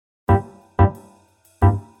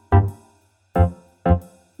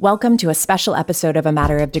Welcome to a special episode of A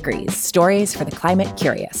Matter of Degrees, Stories for the Climate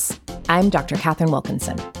Curious. I'm Dr. Catherine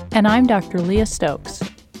Wilkinson. And I'm Dr. Leah Stokes.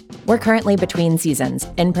 We're currently between seasons,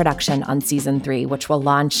 in production on season 3, which will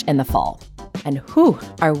launch in the fall. And whew,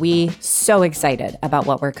 are we so excited about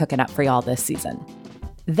what we're cooking up for y'all this season.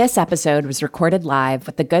 This episode was recorded live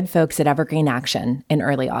with the good folks at Evergreen Action in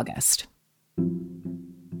early August.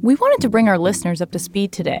 We wanted to bring our listeners up to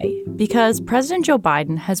speed today because President Joe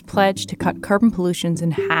Biden has pledged to cut carbon pollution in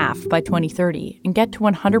half by 2030 and get to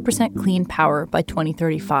 100% clean power by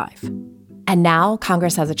 2035. And now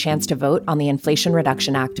Congress has a chance to vote on the Inflation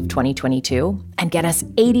Reduction Act of 2022 and get us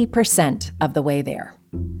 80% of the way there.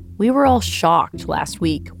 We were all shocked last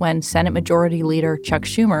week when Senate Majority Leader Chuck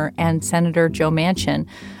Schumer and Senator Joe Manchin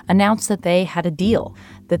announced that they had a deal,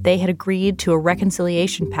 that they had agreed to a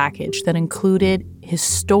reconciliation package that included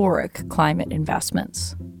historic climate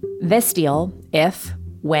investments. This deal,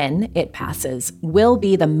 when it passes, will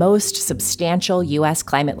be the most substantial U.S.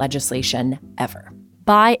 climate legislation ever.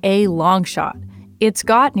 By a long shot. It's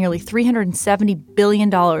got nearly $370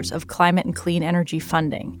 billion of climate and clean energy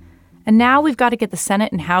funding. And now we've got to get the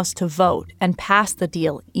Senate and House to vote and pass the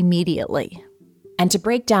deal immediately. And to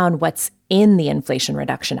break down what's in the Inflation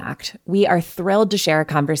Reduction Act, we are thrilled to share a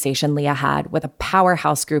conversation Leah had with a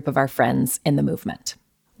powerhouse group of our friends in the movement.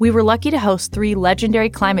 We were lucky to host 3 legendary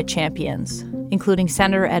climate champions, including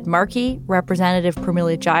Senator Ed Markey, Representative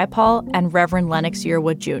Pramila Jayapal, and Reverend Lennox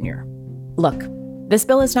Yearwood Jr. Look, this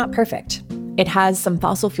bill is not perfect. It has some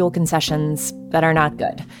fossil fuel concessions that are not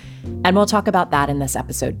good. And we'll talk about that in this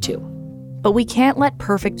episode, too. But we can't let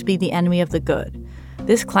perfect be the enemy of the good.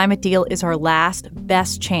 This climate deal is our last,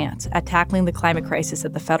 best chance at tackling the climate crisis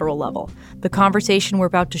at the federal level. The conversation we're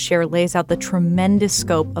about to share lays out the tremendous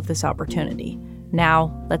scope of this opportunity.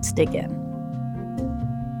 Now, let's dig in.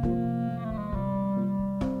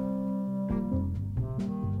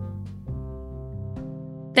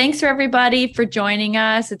 Thanks for everybody for joining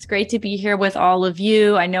us. It's great to be here with all of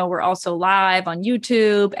you. I know we're also live on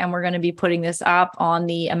YouTube, and we're going to be putting this up on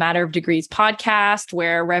the A Matter of Degrees podcast,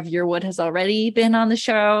 where Rev Yearwood has already been on the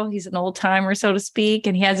show. He's an old timer, so to speak,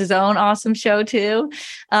 and he has his own awesome show too.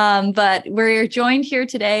 But we're joined here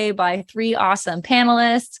today by 3 awesome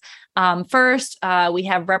panelists. First, we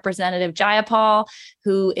have Representative Jayapal,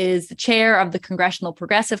 who is the chair of the Congressional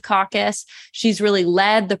Progressive Caucus. She's really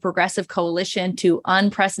led the Progressive Coalition to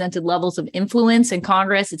unprecedented levels of influence in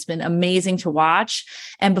Congress. It's been amazing to watch.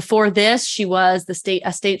 And before this, she was a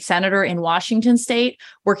state senator in Washington State,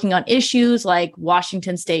 working on issues like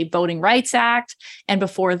Washington State Voting Rights Act. And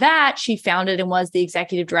before that, she founded and was the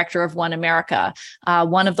executive director of One America,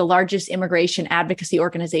 one of the largest immigration advocacy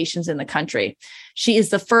organizations in the country. She is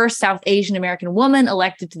the first South Asian American woman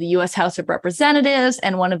elected to the U.S. House of Representatives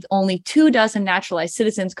and one of only 24 naturalized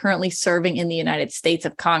citizens currently serving in the United States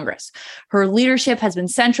of Congress. Her leadership has been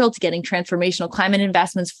central to getting transformational climate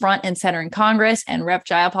investments front and center in Congress. And Rep.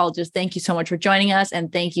 Jayapal, just thank you so much for joining us,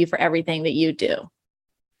 and thank you for everything that you do.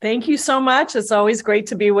 Thank you so much. It's always great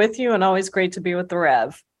to be with you and always great to be with the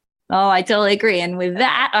Rev. Oh, I totally agree. And with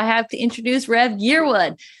that, I have to introduce Rev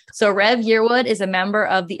Yearwood. So Rev Yearwood is a member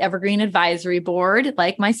of the Evergreen Advisory Board,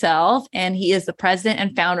 like myself, and he is the president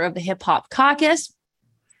and founder of the Hip Hop Caucus.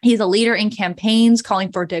 He's a leader in campaigns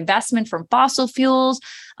calling for divestment from fossil fuels,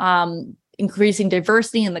 increasing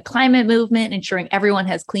diversity in the climate movement, ensuring everyone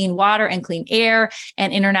has clean water and clean air,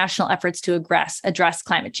 and international efforts to address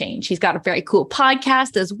climate change. He's got a very cool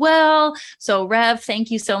podcast as well. So Rev, thank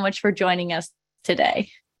you so much for joining us today.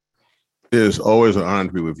 It is always an honor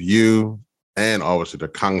to be with you and always the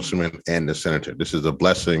congressman and the senator. This is a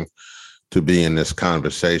blessing to be in this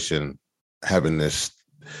conversation, having this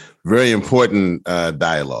very important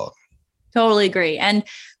dialogue. Totally agree. And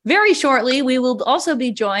very shortly, we will also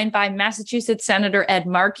be joined by Massachusetts Senator Ed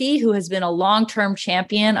Markey, who has been a long-term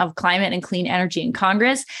champion of climate and clean energy in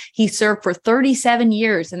Congress. He served for 37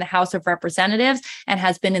 years in the House of Representatives and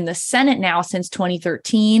has been in the Senate now since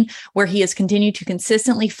 2013, where he has continued to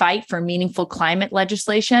consistently fight for meaningful climate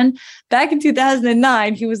legislation. Back in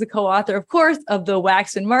 2009, he was the co-author, of course, of the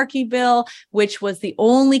Waxman-Markey bill, which was the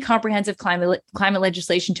only comprehensive climate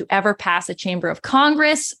legislation to ever pass a chamber of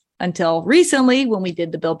Congress, until recently when we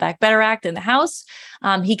did the Build Back Better Act in the House.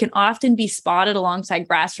 He can often be spotted alongside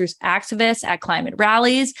grassroots activists at climate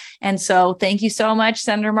rallies. And so thank you so much,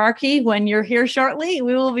 Senator Markey. When you're here shortly,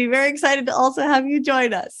 we will be very excited to also have you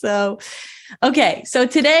join us. Okay, so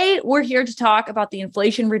today we're here to talk about the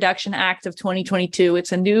Inflation Reduction Act of 2022.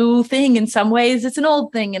 It's a new thing in some ways. It's an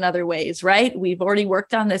old thing in other ways, right? We've already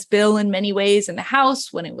worked on this bill in many ways in the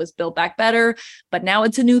House when it was Build Back Better, but now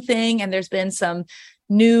it's a new thing. And there's been some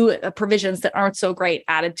new provisions that aren't so great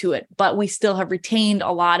added to it, but we still have retained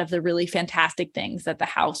a lot of the really fantastic things that the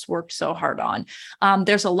House worked so hard on.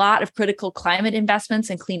 There's a lot of critical climate investments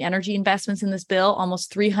and clean energy investments in this bill,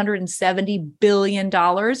 almost $370 billion.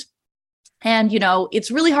 And, it's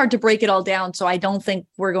really hard to break it all down. So I don't think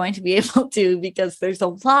we're going to be able to, because there's a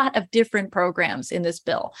lot of different programs in this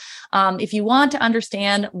bill. If you want to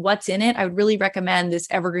understand what's in it, I would really recommend this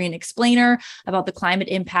Evergreen Explainer about the climate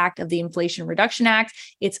impact of the Inflation Reduction Act.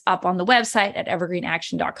 It's up on the website at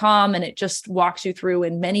evergreenaction.com, and it just walks you through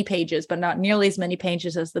in many pages, but not nearly as many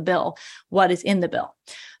pages as the bill, what is in the bill.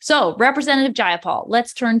 So, Representative Jayapal,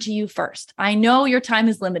 let's turn to you first. I know your time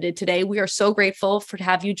is limited today. We are so grateful to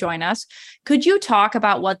have you join us. Could you talk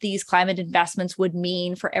about what these climate investments would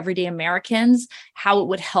mean for everyday Americans, how it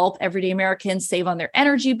would help everyday Americans save on their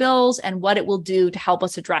energy bills, and what it will do to help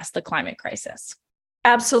us address the climate crisis?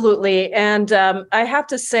 Absolutely. And I have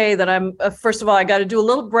to say that I'm, first of all, I got to do a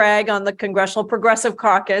little brag on the Congressional Progressive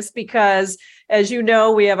Caucus, because, as you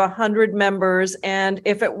know, we have 100 members. And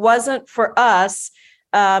if it wasn't for us,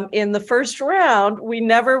 in the first round, we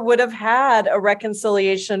never would have had a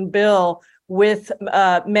reconciliation bill with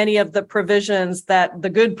many of the provisions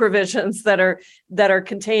the good provisions that are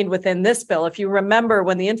contained within this bill. If you remember,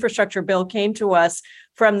 when the infrastructure bill came to us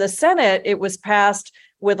from the Senate, it was passed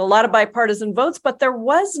with a lot of bipartisan votes, but there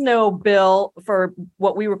was no bill for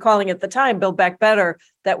what we were calling at the time Build Back Better,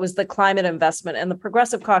 that was the climate investment. And the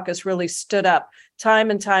Progressive Caucus really stood up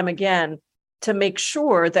time and time again to make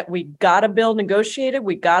sure that we got a bill negotiated,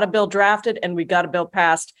 we got a bill drafted, and we got a bill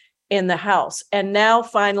passed in the House. And now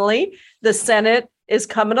finally, the Senate is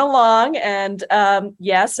coming along. And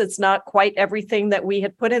yes, it's not quite everything that we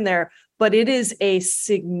had put in there, but it is a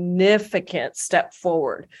significant step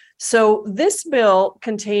forward. So this bill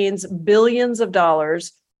contains billions of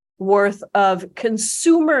dollars worth of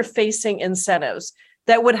consumer-facing incentives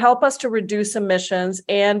that would help us to reduce emissions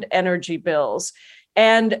and energy bills.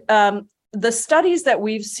 And the studies that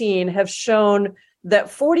we've seen have shown that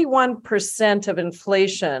 41% of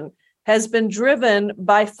inflation has been driven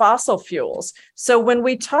by fossil fuels. So when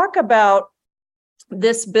we talk about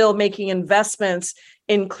this bill making investments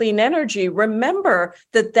in clean energy, remember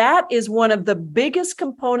that that is one of the biggest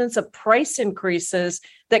components of price increases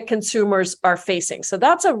that consumers are facing. So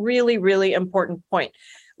that's a really, really important point.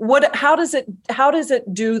 How does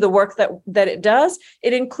it do the work that it does?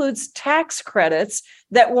 It includes tax credits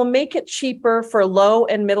that will make it cheaper for low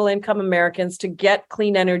and middle income Americans to get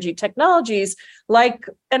clean energy technologies like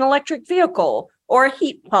an electric vehicle or a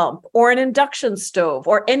heat pump or an induction stove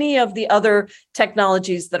or any of the other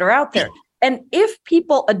technologies that are out there. And if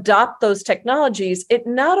people adopt those technologies, it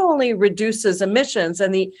not only reduces emissions,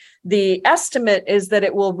 and the estimate is that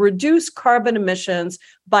it will reduce carbon emissions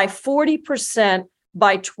by 40%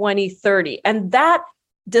 by 2030. And that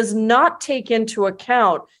does not take into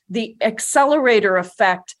account the accelerator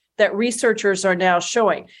effect that researchers are now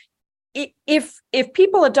showing. If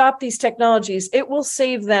people adopt these technologies, it will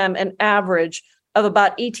save them an average of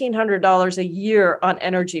about $1,800 a year on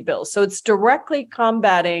energy bills. So it's directly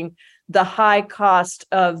combating the high cost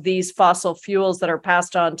of these fossil fuels that are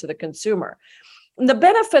passed on to the consumer. And the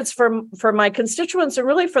benefits for my constituents and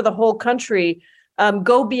really for the whole country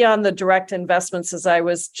go beyond the direct investments, as I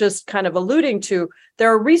was just kind of alluding to.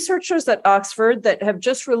 There are researchers at Oxford that have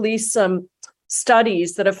just released some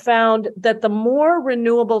studies that have found that the more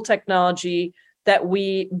renewable technology that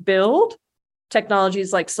we build,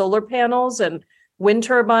 technologies like solar panels and wind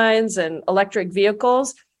turbines and electric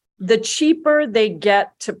vehicles, the cheaper they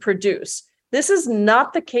get to produce. This is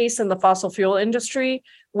not the case in the fossil fuel industry,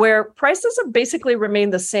 where prices have basically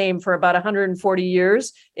remained the same for about 140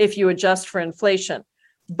 years if you adjust for inflation.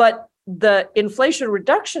 But the Inflation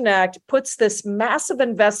Reduction Act puts this massive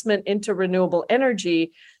investment into renewable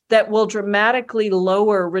energy that will dramatically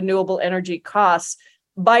lower renewable energy costs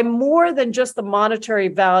by more than just the monetary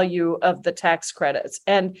value of the tax credits.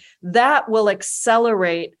 And that will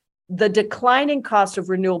accelerate the declining cost of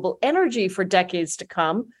renewable energy for decades to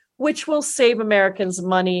come, which will save Americans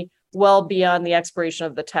money well beyond the expiration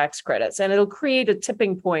of the tax credits. And it'll create a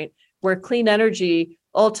tipping point where clean energy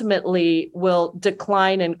ultimately will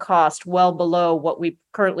decline in cost well below what we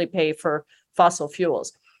currently pay for fossil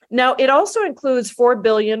fuels. Now, it also includes $4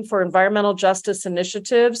 billion for environmental justice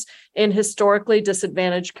initiatives in historically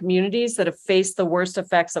disadvantaged communities that have faced the worst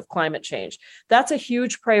effects of climate change. That's a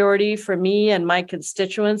huge priority for me and my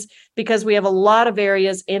constituents, because we have a lot of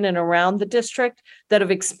areas in and around the district that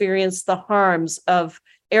have experienced the harms of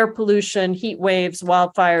air pollution, heat waves,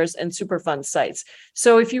 wildfires, and Superfund sites.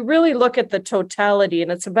 So if you really look at the totality,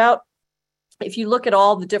 and it's about, if you look at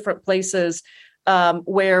all the different places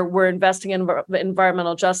where we're investing in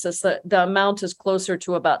environmental justice. The amount is closer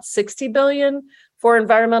to about 60 billion for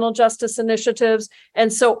environmental justice initiatives.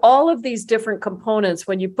 And so all of these different components,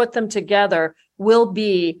 when you put them together, will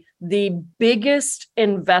be the biggest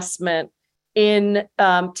investment in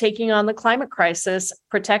taking on the climate crisis,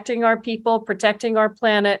 protecting our people, protecting our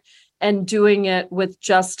planet, and doing it with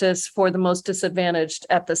justice for the most disadvantaged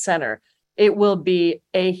at the center. It will be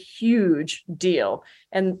a huge deal.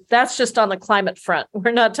 And that's just on the climate front.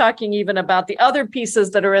 We're not talking even about the other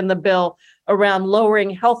pieces that are in the bill around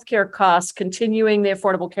lowering healthcare costs, continuing the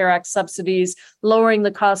Affordable Care Act subsidies, lowering the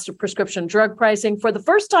cost of prescription drug pricing. For the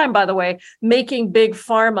first time, by the way, making big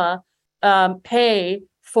pharma pay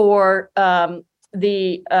for making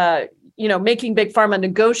big pharma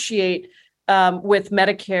negotiate with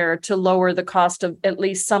Medicare to lower the cost of at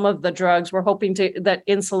least some of the drugs. We're hoping that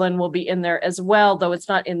insulin will be in there as well, though it's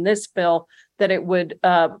not in this bill, that it would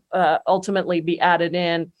ultimately be added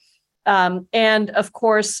in. And of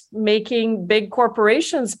course, making big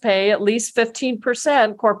corporations pay at least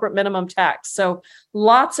 15% corporate minimum tax. So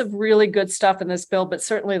lots of really good stuff in this bill, but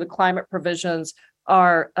certainly the climate provisions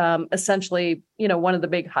are essentially, one of the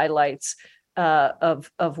big highlights of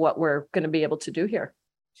what we're going to be able to do here.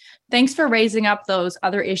 Thanks for raising up those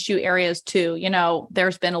other issue areas too.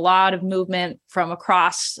 There's been a lot of movement from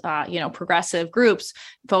across, progressive groups,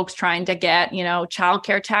 folks trying to get,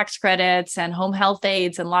 childcare tax credits and home health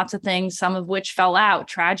aids and lots of things, some of which fell out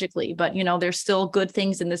tragically. But, there's still good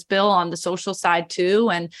things in this bill on the social side too.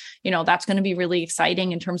 And, that's going to be really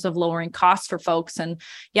exciting in terms of lowering costs for folks. And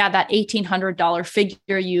yeah, that $1,800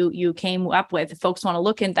 figure you came up with, if folks want to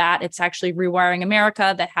look in that, it's actually Rewiring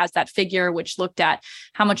America that has that figure, which looked at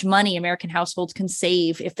how much money American households can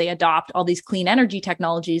save if they adopt all these clean energy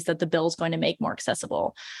technologies that the bill is going to make more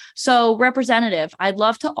accessible. So, Representative, I'd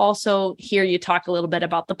love to also hear you talk a little bit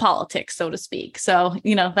about the politics, so to speak. So,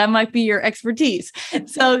 that might be your expertise.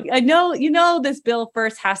 So I know, this bill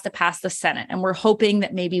first has to pass the Senate, and we're hoping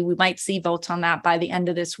that maybe we might see votes on that by the end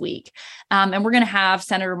of this week. And we're going to have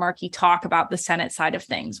Senator Markey talk about the Senate side of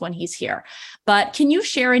things when he's here. But can you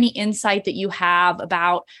share any insight that you have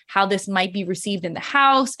about how this might be received in the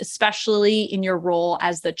House, especially in your role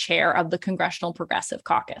as the chair of the Congressional Progressive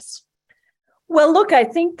Caucus? Well, look, I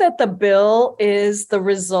think that the bill is the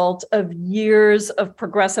result of years of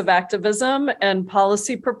progressive activism and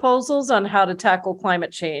policy proposals on how to tackle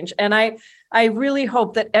climate change. And I really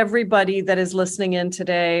hope that everybody that is listening in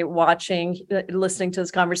today, listening to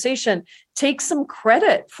this conversation, takes some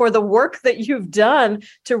credit for the work that you've done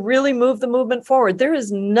to really move the movement forward. There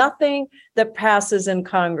is nothing that passes in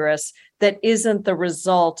Congress that isn't the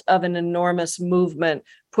result of an enormous movement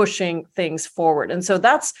pushing things forward. And so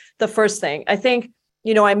that's the first thing. I think,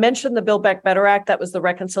 I mentioned the Build Back Better Act. That was the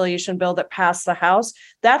reconciliation bill that passed the House.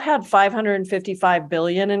 That had $555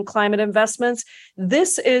 billion in climate investments.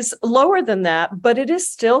 This is lower than that, but it is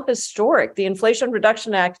still historic. The Inflation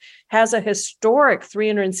Reduction Act has a historic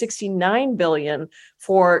 $369 billion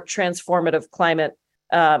for transformative climate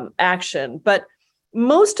action. But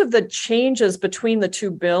most of the changes between the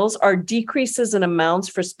two bills are decreases in amounts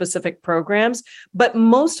for specific programs, but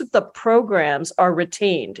most of the programs are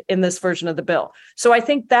retained in this version of the bill. So I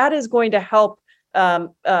think that is going to help a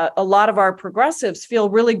lot of our progressives feel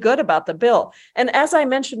really good about the bill. And as I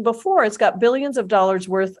mentioned before, it's got billions of dollars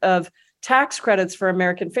worth of tax credits for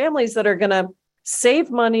American families that are going to save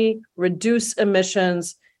money, reduce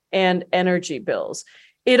emissions, and energy bills.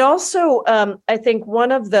 It also, I think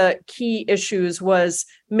one of the key issues was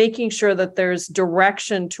making sure that there's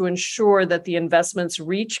direction to ensure that the investments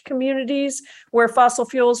reach communities where fossil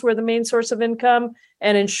fuels were the main source of income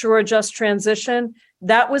and ensure a just transition.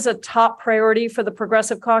 That was a top priority for the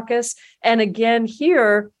Progressive Caucus. And again,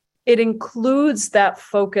 here, it includes that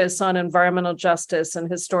focus on environmental justice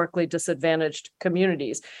and historically disadvantaged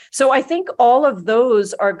communities. So I think all of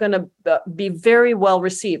those are going to be very well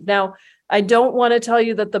received. Now, I don't want to tell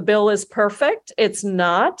you that the bill is perfect. It's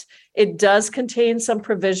not. It does contain some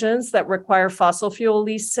provisions that require fossil fuel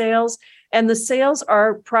lease sales, and the sales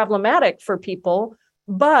are problematic for people.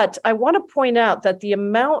 But I want to point out that the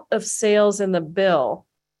amount of sales in the bill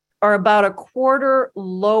are about a quarter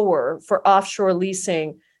lower for offshore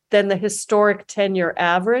leasing than the historic 10-year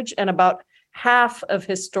average and about half of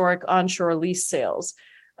historic onshore lease sales.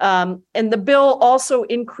 And the bill also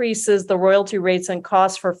increases the royalty rates and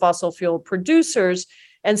costs for fossil fuel producers.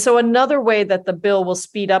 And so another way that the bill will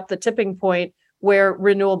speed up the tipping point where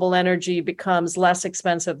renewable energy becomes less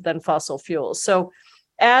expensive than fossil fuels. So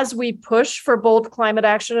as we push for bold climate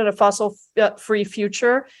action and a fossil-free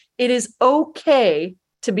future, it is okay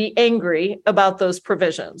to be angry about those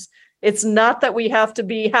provisions. It's not that we have to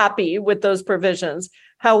be happy with those provisions.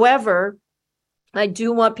 However, I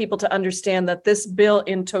do want people to understand that this bill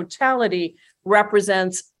in totality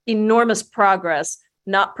represents enormous progress,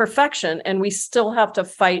 not perfection, and we still have to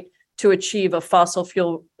fight to achieve a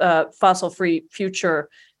fossil-free future.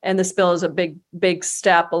 And this bill is a big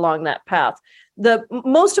step along that path. The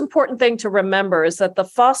most important thing to remember is that the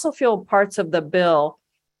fossil fuel parts of the bill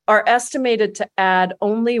are estimated to add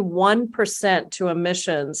only 1% to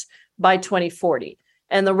emissions by 2040.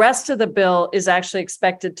 And the rest of the bill is actually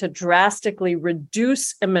expected to drastically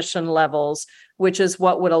reduce emission levels, which is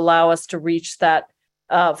what would allow us to reach that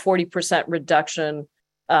 40% reduction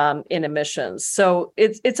in emissions. So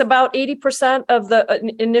it's about 80% of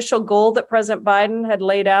the initial goal that President Biden had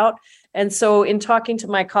laid out. And so in talking to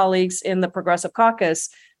my colleagues in the Progressive Caucus,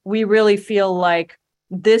 we really feel like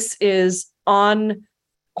this is on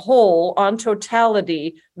whole, on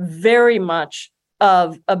totality, very much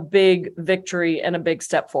of a big victory and a big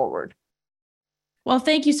step forward. Well,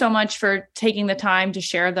 thank you so much for taking the time to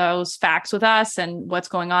share those facts with us and what's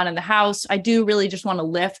going on in the House. I do really just want to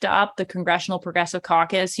lift up the Congressional Progressive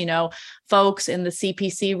Caucus. Folks in the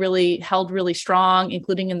CPC really held really strong,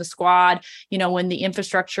 including in the squad. When the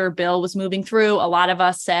infrastructure bill was moving through, a lot of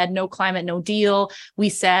us said no climate, no deal. We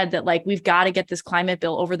said that we've got to get this climate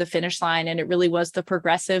bill over the finish line. And it really was the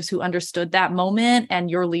progressives who understood that moment.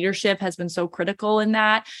 And your leadership has been so critical in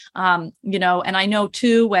that. And I know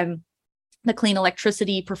too, when the Clean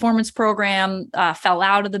Electricity Performance Program fell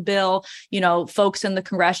out of the bill, folks in the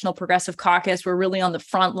Congressional Progressive Caucus were really on the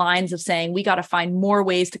front lines of saying, we got to find more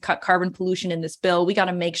ways to cut carbon pollution in this bill. We got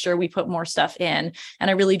to make sure we put more stuff in. And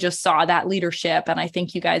I really just saw that leadership. And I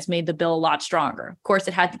think you guys made the bill a lot stronger. Of course,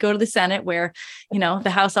 it had to go to the Senate where, the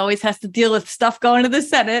House always has to deal with stuff going to the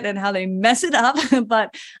Senate and how they mess it up.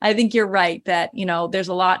 But I think you're right that, there's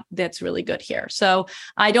a lot that's really good here. So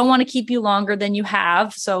I don't want to keep you longer than you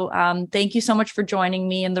have. So thank you so much for joining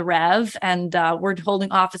me in the Rev. And we're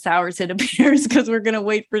holding office hours, it appears, because we're going to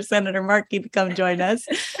wait for Senator Markey to come join us.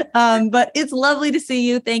 But it's lovely to see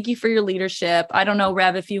you. Thank you for your leadership. I don't know,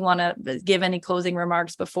 Rev, if you want to give any closing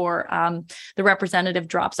remarks before the representative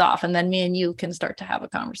drops off, and then me and you can start to have a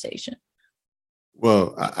conversation.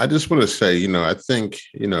 Well, I just want to say, I think,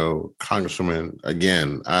 Congresswoman,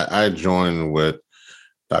 again, I join what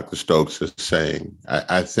Dr. Stokes is saying.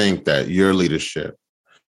 I think that your leadership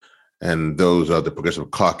and those of the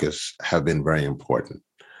Progressive Caucus have been very important.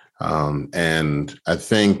 And I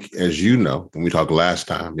think, as you know, when we talked last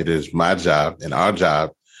time, it is my job and our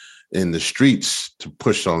job in the streets to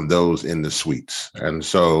push on those in the suites. And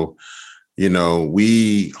so,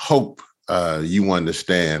 we hope you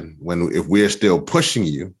understand if we're still pushing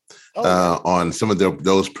you on some of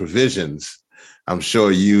those provisions. I'm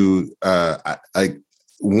sure you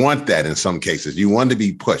want that in some cases. You want to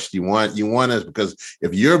be pushed. You want us, because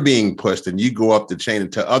if you're being pushed and you go up the chain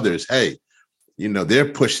and tell others, hey,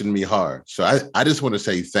 they're pushing me hard. So I just want to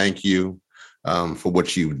say thank you for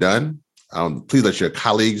what you've done. Please let your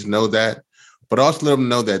colleagues know that, but also let them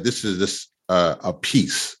know that this is just a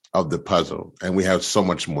piece of the puzzle and we have so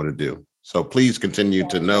much more to do. So please continue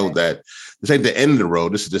to know that this ain't the end of the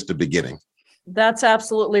road. This is just the beginning. That's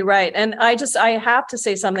absolutely right. And I have to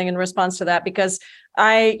say something in response to that, because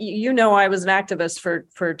I was an activist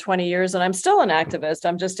for 20 years and I'm still an activist.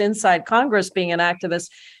 I'm just inside Congress being an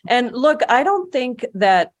activist. And look, I don't think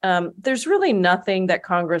that there's really nothing that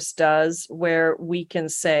Congress does where we can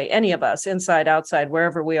say, any of us, inside, outside,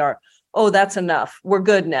 wherever we are, oh, that's enough. We're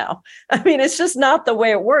good now. I mean, it's just not the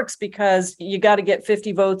way it works, because you got to get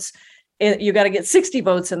 50 votes. You got to get 60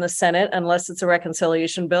 votes in the Senate, unless it's a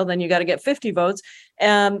reconciliation bill, then you got to get 50 votes.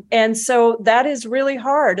 And so that is really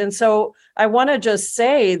hard. And so I want to just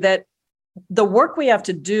say that the work we have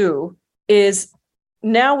to do is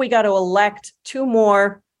now we got to elect two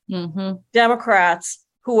more Democrats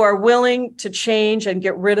who are willing to change and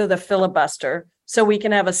get rid of the filibuster so we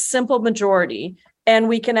can have a simple majority and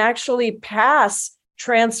we can actually pass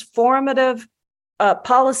transformative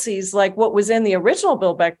policies like what was in the original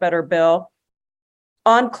Build Back Better bill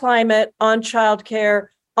on climate, on childcare,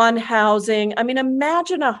 on housing. I mean,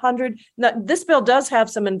 imagine this bill does have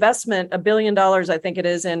some investment, $1 billion, I think it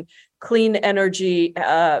is, in clean energy,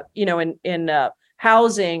 in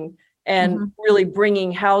housing and really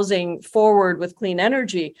bringing housing forward with clean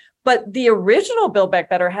energy. But the original Build Back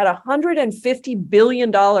Better had $150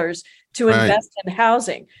 billion to invest in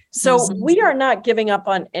housing. So we are not giving up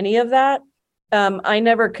on any of that. I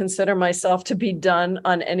never consider myself to be done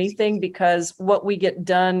on anything, because what we get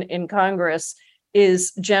done in Congress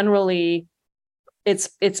is generally it's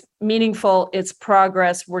meaningful, it's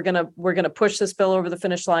progress. We're gonna push this bill over the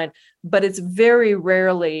finish line, but it's very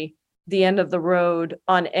rarely the end of the road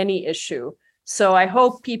on any issue. So I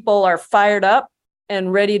hope people are fired up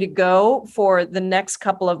and ready to go for the next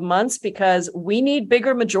couple of months, because we need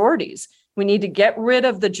bigger majorities. We need to get rid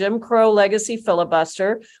of the Jim Crow legacy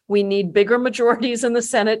filibuster. We need bigger majorities in the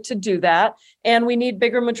Senate to do that. And we need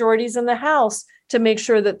bigger majorities in the House to make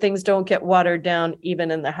sure that things don't get watered down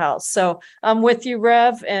even in the House. So I'm with you,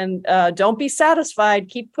 Rev, and don't be satisfied.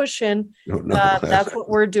 Keep pushing. That's what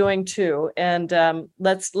we're doing too. And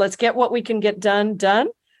let's get what we can get done,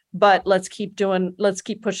 but let's keep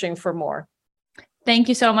pushing for more. Thank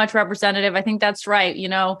you so much, Representative. I think that's right.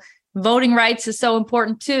 Voting rights is so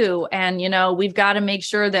important too. And, we've got to make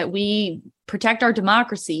sure that we protect our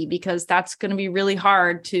democracy, because that's going to be really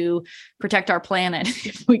hard to protect our planet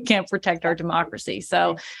if we can't protect our democracy.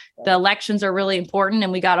 So the elections are really important,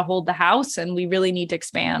 and we got to hold the House, and we really need to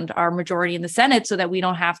expand our majority in the Senate so that we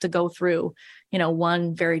don't have to go through,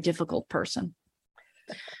 one very difficult person.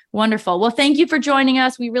 Wonderful. Well, thank you for joining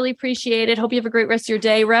us. We really appreciate it. Hope you have a great rest of your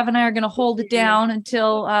day. Rev and I are going to hold it down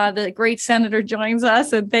until the great senator joins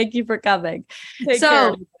us. And thank you for coming. Take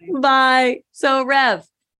care. Bye. So, Rev,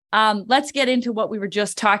 let's get into what we were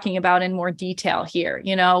just talking about in more detail here.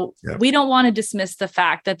 We don't want to dismiss the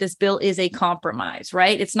fact that this bill is a compromise,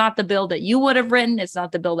 right? It's not the bill that you would have written. It's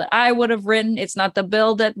not the bill that I would have written. It's not the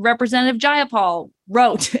bill that Representative Jayapal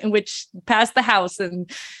wrote, which passed the House and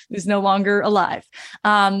is no longer alive.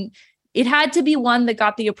 It had to be one that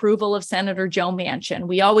got the approval of Senator Joe Manchin.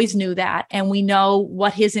 We always knew that, and we know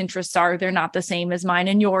what his interests are. They're not the same as mine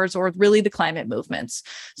and yours, or really the climate movements.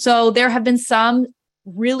 So there have been some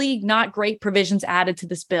really not great provisions added to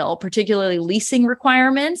this bill, particularly leasing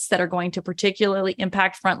requirements that are going to particularly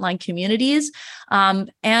impact frontline communities.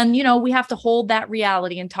 And, we have to hold that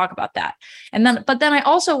reality and talk about that. But then I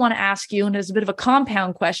also want to ask you, and it's a bit of a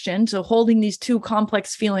compound question, so holding these two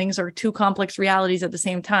complex feelings or two complex realities at the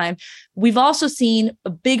same time, we've also seen a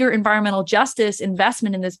bigger environmental justice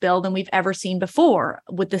investment in this bill than we've ever seen before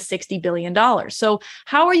with the $60 billion. So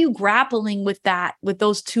how are you grappling with that, with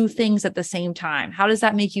those two things at the same time? How does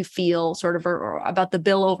that make you feel sort of about the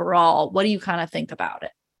bill overall? What do you kind of think about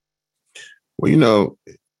it? Well,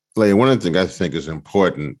 Leah, one of the things I think is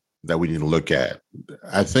important that we need to look at,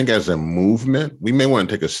 I think as a movement, we may want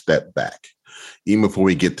to take a step back, even before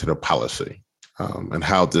we get to the policy and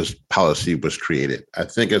how this policy was created. I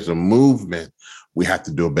think as a movement, we have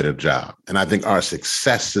to do a better job. And I think our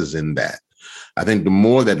success is in that. I think the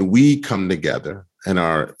more that we come together and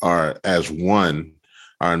are as one,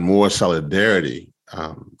 are in more solidarity,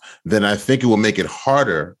 then I think it will make it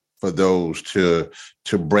harder for those to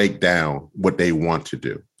break down what they want to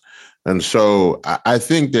do. And so I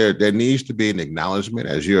think there needs to be an acknowledgement,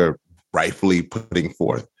 as you're rightfully putting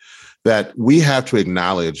forth, that we have to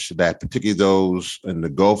acknowledge that particularly those in the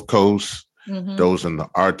Gulf Coast, those in the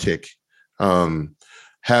Arctic,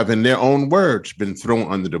 have, in their own words, been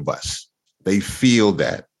thrown under the bus. They feel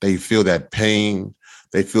that. They feel that pain.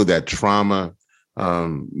 They feel that trauma.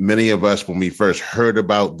 Many of us, when we first heard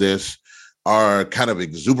about this, our kind of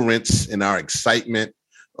exuberance and our excitement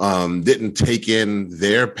didn't take in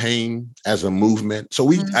their pain as a movement.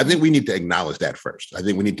 So I think we need to acknowledge that first. I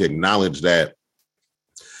think we need to acknowledge that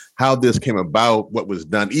how this came about, what was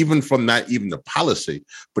done, even from not even the policy,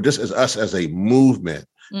 but just as us as a movement,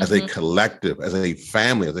 as a collective, as a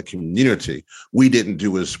family, as a community, we didn't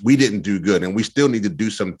do good, and we still need to do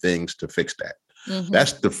some things to fix that.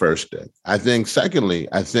 That's the first thing. I think, secondly,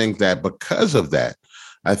 I think that because of that,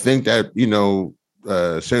 I think that,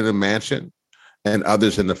 Senator Manchin and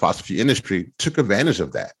others in the fossil fuel industry took advantage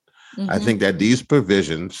of that. I think that these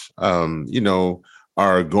provisions,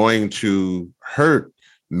 are going to hurt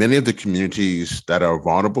many of the communities that are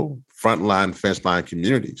vulnerable, frontline, fence line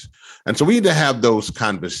communities. And so we need to have those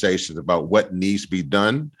conversations about what needs to be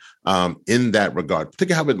done in that regard,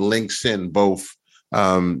 particularly how it links in both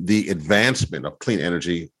the advancement of clean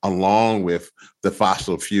energy along with the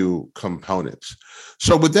fossil fuel components.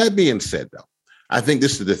 So with that being said, though, I think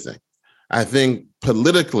this is the thing. I think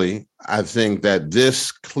politically, I think that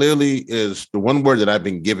this clearly is the one word that I've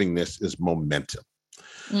been giving this is momentum.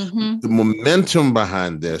 The momentum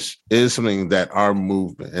behind this is something that our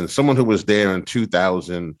movement, and someone who was there in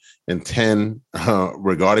 2010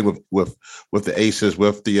 regarding with the ACEs,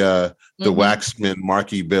 with the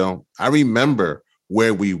Waxman-Markey bill, I remember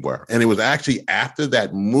where we were. And it was actually after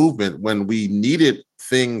that movement when we needed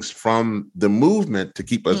things from the movement to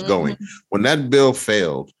keep us going. When that bill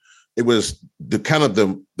failed, it was the kind of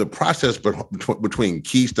the process between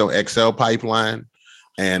Keystone XL pipeline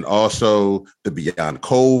and also the Beyond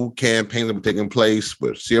Coal campaigns that were taking place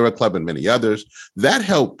with Sierra Club and many others, that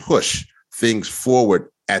helped push things forward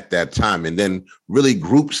at that time. And then really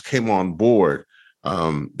groups came on board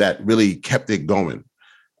that really kept it going.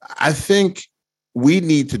 I think we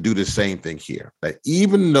need to do the same thing here, that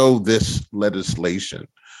even though this legislation,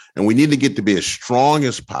 and we need to get to be as strong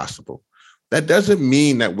as possible, that doesn't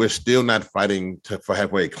mean that we're still not fighting for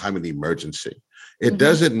a climate emergency. It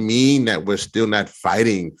doesn't mean that we're still not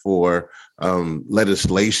fighting for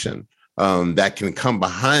legislation that can come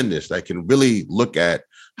behind this, that can really look at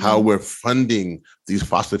how we're funding these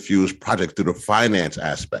fossil fuels projects through the finance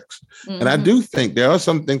aspects. And I do think there are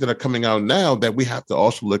some things that are coming out now that we have to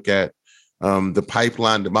also look at. The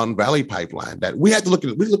pipeline, the Mountain Valley pipeline, that we have to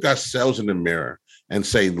look ourselves in the mirror and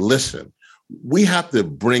say, listen, we have to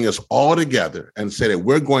bring us all together and say that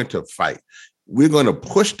we're going to fight. We're going to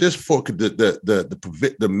push this forward.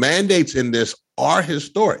 The mandates in this are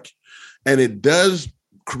historic, and it does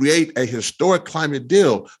create a historic climate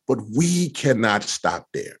deal, but we cannot stop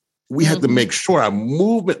there. We have to make sure our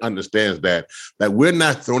movement understands that we're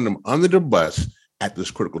not throwing them under the bus at this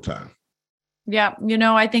critical time. Yeah.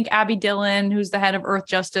 I think Abby Dillon, who's the head of Earth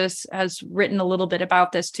Justice, has written a little bit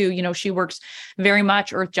about this too. She works very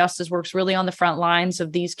much, Earth Justice works really on the front lines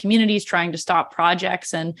of these communities trying to stop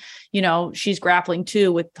projects. And, she's grappling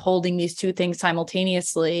too with holding these two things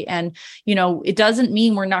simultaneously. And, it doesn't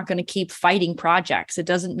mean we're not going to keep fighting projects. It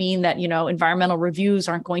doesn't mean that, environmental reviews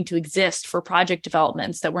aren't going to exist for project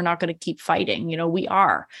developments, that we're not going to keep fighting. We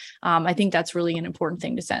are. I think that's really an important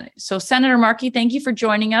thing to say. So Senator Markey, thank you for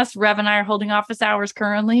joining us. Rev and I are holding office hours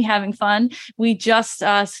currently, having fun. We just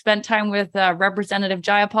spent time with Representative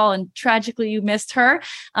Jayapal, and tragically you missed her,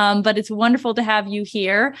 but it's wonderful to have you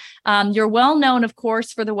here. You're well known, of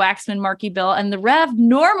course, for the Waxman-Markey bill, and the Rev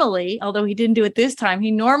normally, although he didn't do it this time,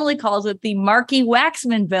 he normally calls it the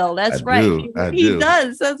Markey-Waxman bill. That's right. He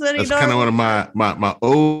does. That's what he does. That's kind of one of my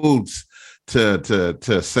odes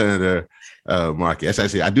to Senator Markey.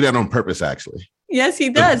 I do that on purpose, actually. Yes, he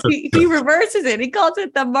does. He reverses it. He calls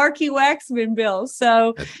it the Markey-Waxman bill.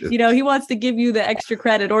 So, he wants to give you the extra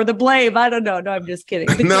credit or the blame. I don't know. No, I'm just kidding.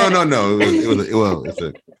 No.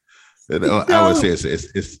 I would say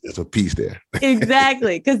it's a piece there.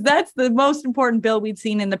 Exactly. Because that's the most important bill we'd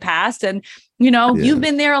seen in the past. And, you've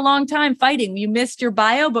been there a long time fighting. You missed your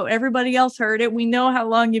bio, but everybody else heard it. We know how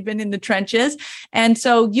long you've been in the trenches. And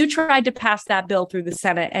so you tried to pass that bill through the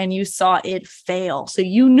Senate and you saw it fail. So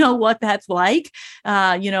you know what that's like.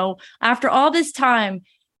 After all this time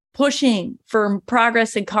pushing for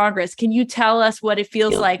progress in Congress, can you tell us what it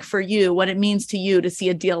feels like for you, what it means to you to see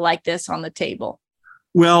a deal like this on the table?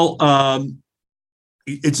 Well,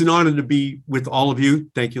 it's an honor to be with all of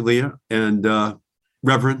you. Thank you, Leah. And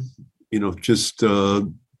Reverend, just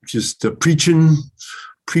preaching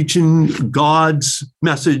God's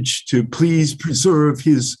message to please preserve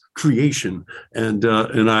his creation. And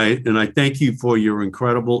I thank you for your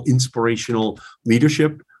incredible, inspirational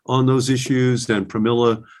leadership on those issues. And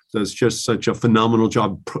Pramila does just such a phenomenal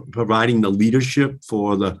job providing the leadership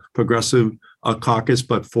for the Progressive Caucus,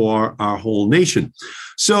 but for our whole nation.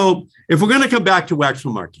 So if we're going to come back to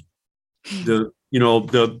Waxman-Markey, the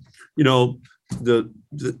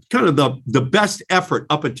kind of the best effort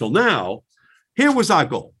up until now, here was our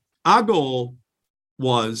goal. Our goal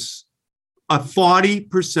was a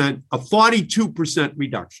 42%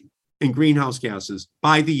 reduction in greenhouse gases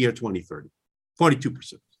by the year 2030,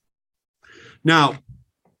 42%. Now,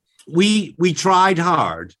 we tried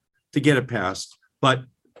hard to get it passed, but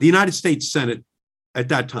the United States Senate at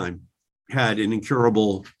that time had an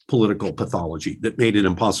incurable political pathology that made it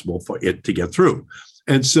impossible for it to get through.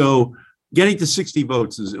 And so getting to 60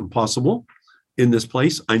 votes is impossible in this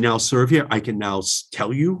place. I now serve here. I can now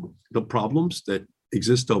tell you the problems that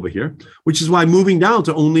exist over here, which is why moving down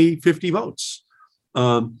to only 50 votes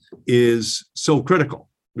is so critical,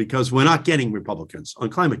 because we're not getting Republicans on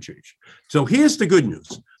climate change. So here's the good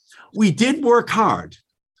news. We did work hard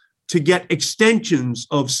to get extensions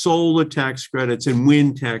of solar tax credits and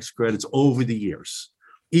wind tax credits over the years,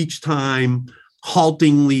 each time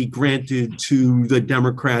haltingly granted to the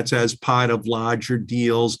Democrats as part of larger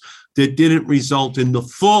deals that didn't result in the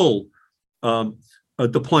full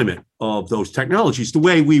deployment of those technologies the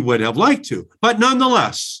way we would have liked to. But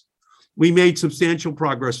nonetheless, we made substantial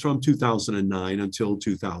progress from 2009 until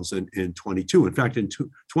 2022. In fact, in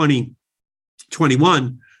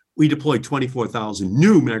 2021, we deployed 24,000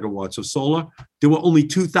 new megawatts of solar. There were only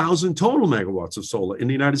 2,000 total megawatts of solar in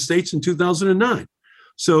the United States in 2009.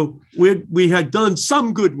 So we had done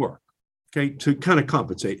some good work, to kind of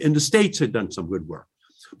compensate. And the states had done some good work.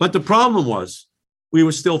 But the problem was we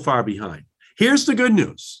were still far behind. Here's the good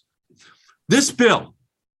news. This bill,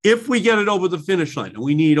 if we get it over the finish line, and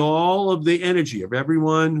we need all of the energy of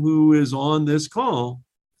everyone who is on this call,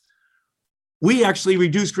 we actually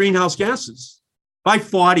reduce greenhouse gases by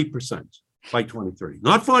 40% by 2030.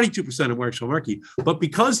 Not 42% in Marshall Markey, but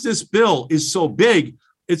because this bill is so big,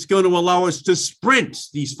 it's going to allow us to sprint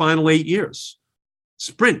these final 8 years.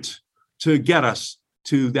 Sprint to get us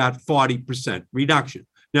to that 40% reduction.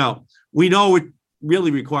 Now, we know it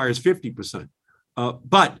really requires 50%.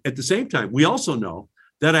 But at the same time, we also know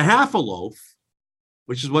that a half a loaf,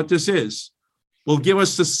 which is what this is, will give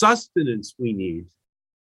us the sustenance we need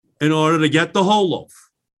in order to get the whole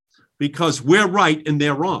loaf. Because we're right and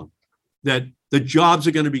they're wrong, that the jobs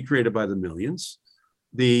are going to be created by the millions.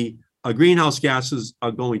 The greenhouse gases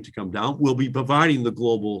are going to come down. We'll be providing the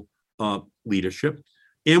global leadership,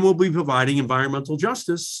 and we'll be providing environmental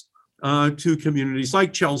justice to communities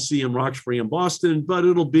like Chelsea and Roxbury and Boston, but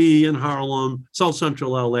it'll be in Harlem, South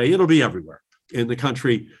Central LA, it'll be everywhere in the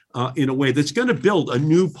country in a way that's going to build a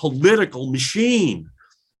new political machine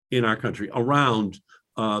in our country around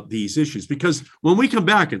these issues. Because when we come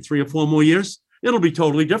back in 3 or 4 more years, it'll be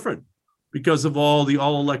totally different because of all the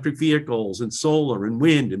all-electric vehicles and solar and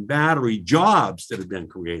wind and battery jobs that have been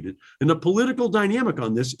created. And the political dynamic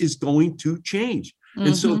on this is going to change.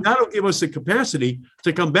 And so that'll give us the capacity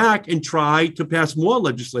to come back and try to pass more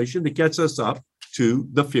legislation that gets us up to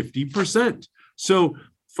the 50%. So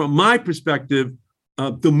from my perspective,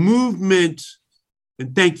 the movement,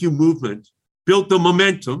 and thank you, movement, built the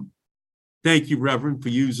momentum. Thank you, Reverend, for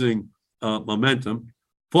using momentum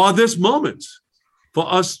for this moment, for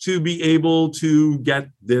us to be able to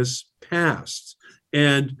get this passed.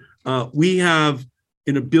 And we have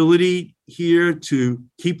an ability here to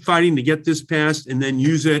keep fighting to get this passed and then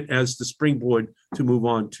use it as the springboard to move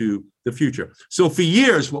on to the future. So for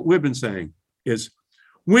years, what we've been saying is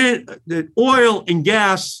when the oil and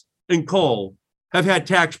gas and coal have had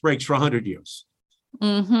tax breaks for 100 years.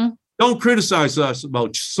 Don't criticize us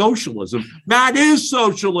about socialism. That is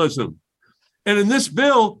socialism. And in this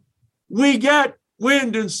bill, we get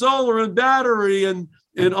wind and solar and battery and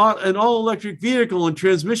all electric vehicle and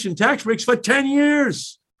transmission tax breaks for 10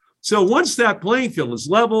 years. So once that playing field is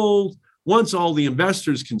leveled, once all the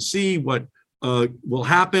investors can see what will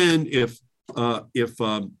happen if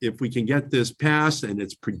we can get this passed and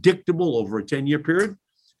it's predictable over a 10-year period,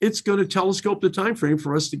 it's going to telescope the time frame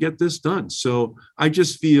for us to get this done. So I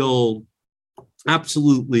just feel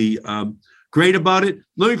absolutely great about it.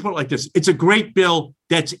 Let me put it like this. It's a great bill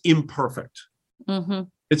that's imperfect.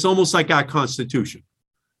 It's almost like our Constitution.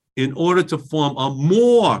 In order to form a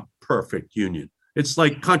more perfect union, it's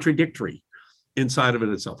like contradictory inside of it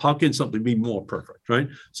itself. How can something be more perfect, right?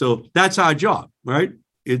 So that's our job, right?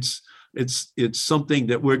 It's something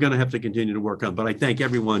that we're going to have to continue to work on. But I thank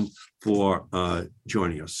everyone for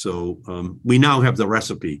joining us. So we now have the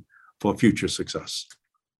recipe for future success.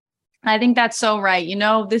 I think that's so right. You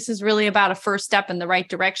know, this is really about a first step in the right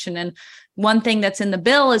direction. And one thing that's in the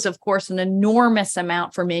bill is, of course, an enormous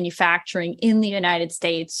amount for manufacturing in the United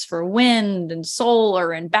States for wind and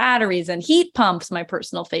solar and batteries and heat pumps, my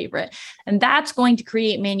personal favorite. And that's going to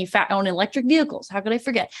create on electric vehicles. How could I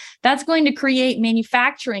forget? That's going to create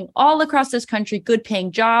manufacturing all across this country, good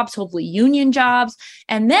paying jobs, hopefully union jobs.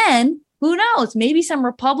 And then who knows, maybe some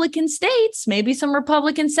Republican states, maybe some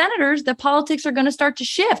Republican senators, the politics are going to start to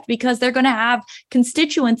shift because they're going to have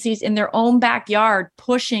constituencies in their own backyard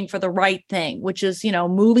pushing for the right thing, which is, you know,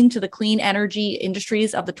 moving to the clean energy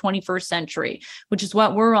industries of the 21st century, which is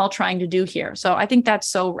what we're all trying to do here. So I think that's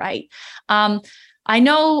so right. I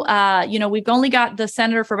know, we've only got the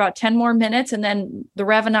senator for about 10 more minutes, and then the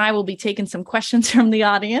Rev and I will be taking some questions from the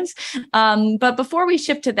audience. But before we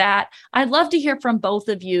shift to that, I'd love to hear from both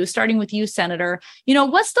of you, starting with you, Senator. You know,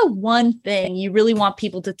 what's the one thing you really want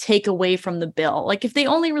people to take away from the bill? Like if they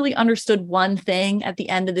only really understood one thing at the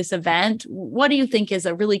end of this event, what do you think is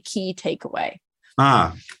a really key takeaway?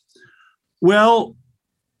 Well,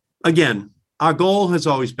 again, our goal has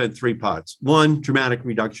always been 3 parts. 1, dramatic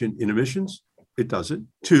reduction in emissions. It doesn't.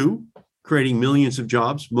 2, creating millions of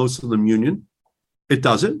jobs, most of them union. It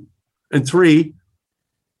doesn't. And 3,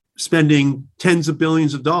 spending tens of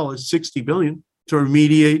billions of dollars, 60 billion, to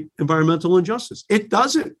remediate environmental injustice. It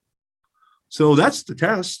doesn't. So that's the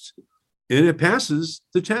test, and it passes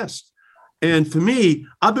the test. And for me,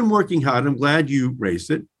 I've been working hard. I'm glad you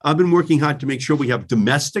raised it. I've been working hard to make sure we have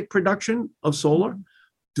domestic production of solar,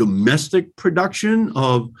 domestic production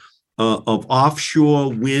of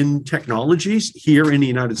offshore wind technologies here in the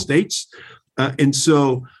United States. And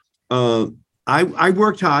so I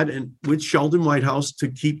worked hard and with Sheldon Whitehouse to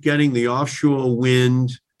keep getting the offshore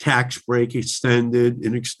wind tax break extended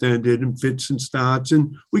and fits and starts.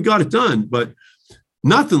 And we got it done, but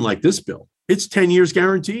nothing like this bill. It's 10 years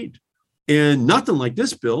guaranteed. And nothing like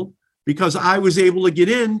this bill because I was able to get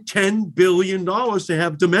in $10 billion to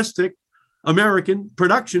have domestic American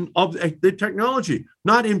production of the technology,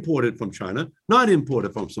 not imported from China, not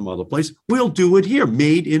imported from some other place. We'll do it here,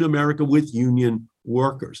 made in America with union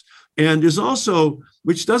workers. And there's also,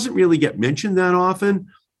 which doesn't really get mentioned that often,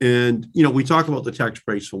 and we talk about the tax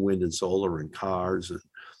breaks for wind and solar and cars and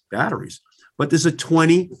batteries, but there's a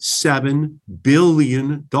 $27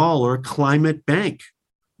 billion climate bank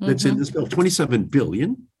that's in this bill, $27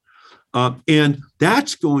 billion. And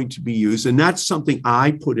that's going to be used, and that's something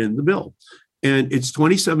I put in the bill. And it's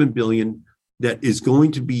 $27 billion that is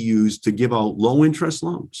going to be used to give out low interest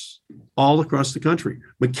loans all across the country.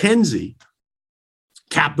 McKinsey,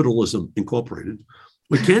 Capitalism Incorporated,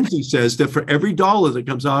 McKinsey says that for every dollar that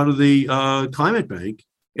comes out of the climate bank,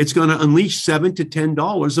 it's going to unleash $7 to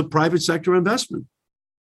 $10 of private sector investment.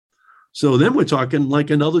 So then we're talking like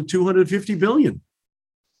another $250 billion.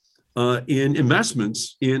 In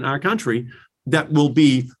investments in our country that will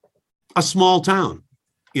be a small town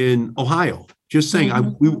in Ohio. Just saying,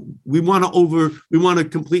 we want to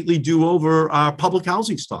completely do over our public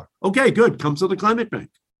housing stock. Okay, good. Come to the climate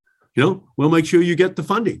bank. We'll make sure you get the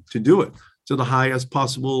funding to do it to the highest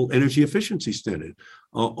possible energy efficiency standard.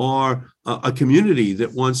 Or a community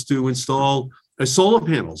that wants to install solar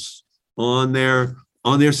panels on their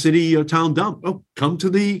city or town dump. Oh, come to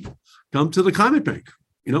the climate bank.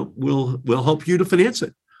 We'll help you to finance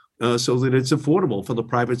it so that it's affordable for the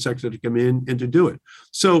private sector to come in and to do it.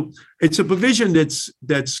 So it's a provision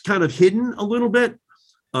that's kind of hidden a little bit,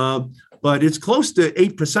 but it's close to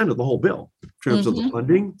 8% of the whole bill in terms of the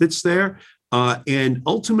funding that's there. And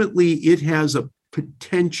ultimately, it has a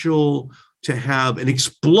potential to have an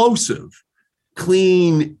explosive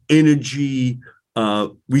clean energy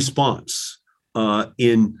response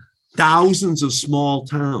in thousands of small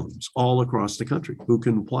towns all across the country who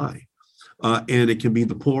can apply. And it can be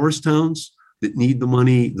the poorest towns that need the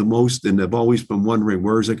money the most, and they've always been wondering,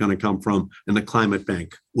 where is it going to come from? And the climate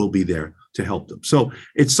bank will be there to help them. So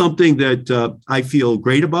it's something that I feel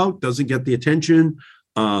great about, doesn't get the attention,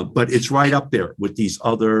 but it's right up there with these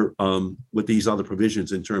other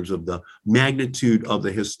provisions in terms of the magnitude of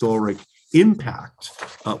the historic impact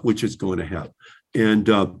which it's going to have. And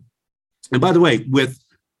by the way, with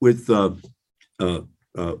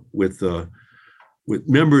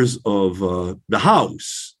members of the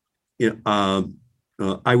House,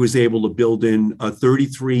 I was able to build in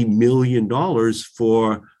 $33 million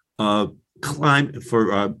for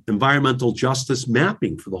environmental justice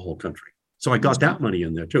mapping for the whole country. So I got that money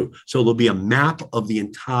in there too. So there'll be a map of the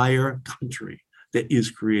entire country that is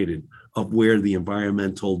created of where the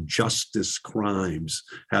environmental justice crimes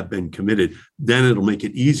have been committed. Then it'll make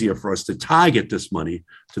it easier for us to target this money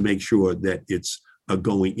to make sure that it's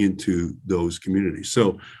going into those communities.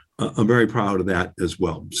 So I'm very proud of that as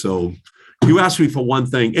well. So you asked me for one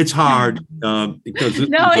thing. It's hard because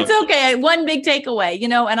it's okay. One big takeaway,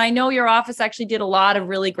 and I know your office actually did a lot of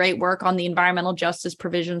really great work on the environmental justice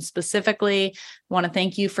provisions specifically. I want to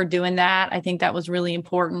thank you for doing that. I think that was really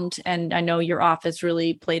important. And I know your office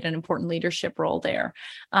really played an important leadership role there.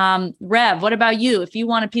 Rev, what about you? If you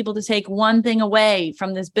wanted people to take one thing away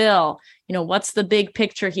from this bill, what's the big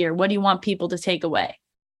picture here? What do you want people to take away?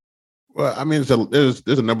 Well, I mean, there's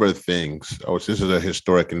a number of things. This is a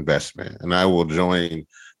historic investment, and I will join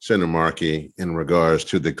Senator Markey in regards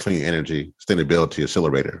to the Clean Energy Sustainability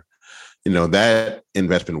Accelerator. That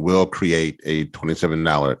investment will create a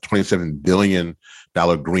 $27 billion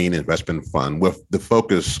green investment fund with the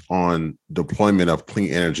focus on deployment of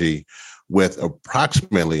clean energy, with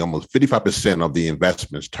approximately almost 55% of the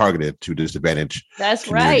investments targeted to disadvantaged That's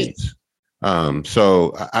communities. Right.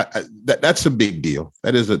 So that's a big deal.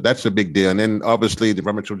 That's a big deal. And then obviously the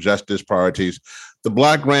environmental justice priorities. The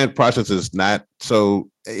block grant process is not so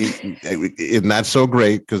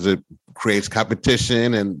great because it creates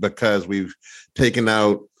competition, and because we've taken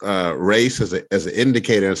out race as an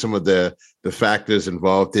indicator and some of the factors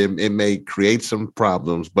involved, it may create some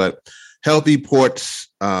problems. But healthy ports,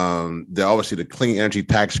 obviously the clean energy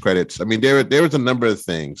tax credits. I mean, there was a number of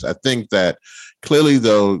things. I think that clearly,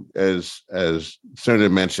 though, as Senator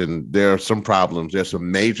mentioned, there are some problems. There's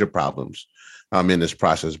some major problems in this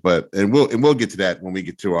process. And we'll get to that when we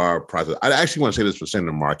get to our process. I actually want to say this for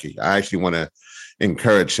Senator Markey. I actually want to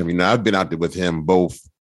encourage him. I've been out there with him both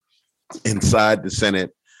inside the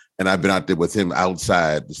Senate, and I've been out there with him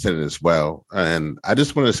outside the Senate as well. And I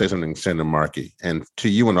just want to say something, Senator Markey, and to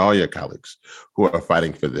you and all your colleagues who are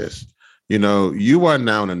fighting for this. You are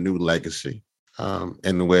now in a new legacy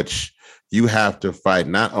in which you have to fight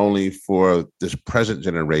not only for this present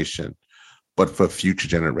generation, but for future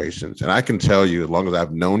generations. And I can tell you, as long as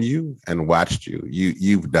I've known you and watched you,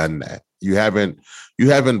 you've done that. You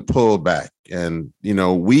haven't pulled back. And, you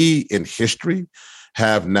know, we in history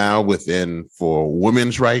have now for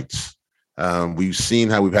women's rights. We've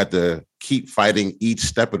seen how we've had to keep fighting each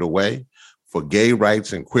step of the way for gay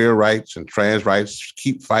rights and queer rights and trans rights,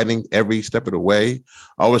 keep fighting every step of the way.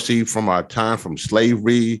 Obviously, from our time from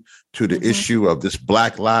slavery to the issue of this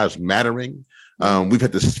Black Lives Mattering, we've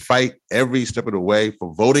had to fight every step of the way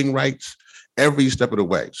for voting rights, every step of the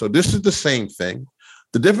way. So this is the same thing.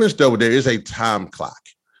 The difference, though, there is a time clock.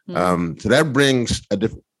 So that brings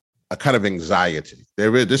a kind of anxiety.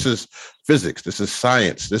 This is physics. This is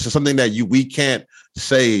science. This is something that we can't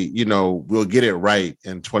say, you know, we'll get it right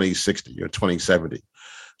in 2060 or 2070.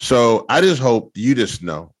 So I just hope you just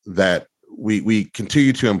know that we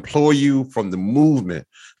continue to implore you from the movement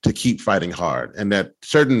to keep fighting hard, and that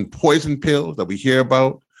certain poison pills that we hear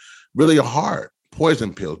about really are hard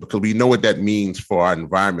poison pills, because we know what that means for our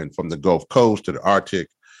environment, from the Gulf Coast to the Arctic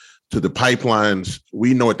to the pipelines.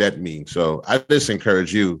 We know what that means. So I just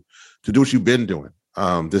encourage you to do what you've been doing.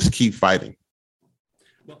 Just keep fighting.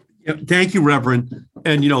 Well, yeah, thank you, Reverend.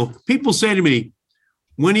 And, you know, people say to me,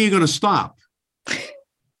 when are you going to stop?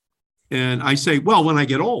 And I say, well, when I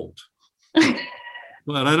get old.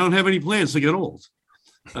 But I don't have any plans to get old.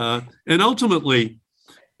 And ultimately,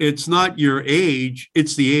 it's not your age,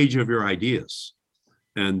 it's the age of your ideas.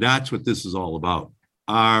 And that's what this is all about.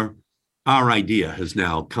 Our idea has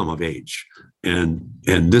now come of age. And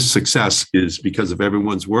this success is because of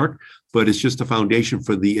everyone's work, but it's just a foundation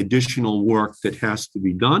for the additional work that has to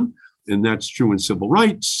be done. And that's true in civil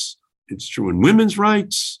rights. It's true in women's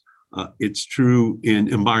rights. It's true in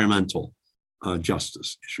environmental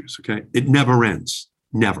justice issues. Okay. It never ends.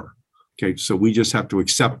 Never. Okay. So we just have to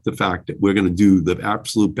accept the fact that we're going to do the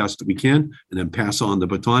absolute best that we can and then pass on the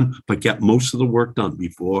baton, but get most of the work done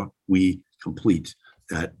before we complete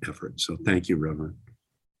that effort. So thank you, Reverend.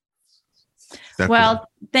 Well,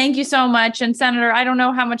 thank you so much. And Senator, I don't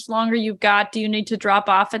know how much longer you've got. Do you need to drop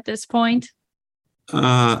off at this point?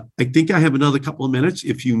 I think I have another couple of minutes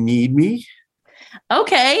if you need me.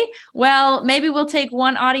 Okay. Well, maybe we'll take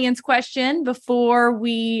one audience question before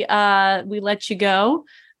we let you go.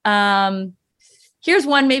 Here's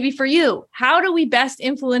one maybe for you. How do we best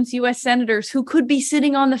influence U.S. senators who could be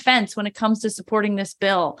sitting on the fence when it comes to supporting this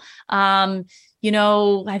bill? You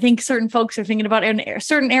know, I think certain folks are thinking about a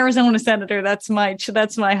certain Arizona senator. That's my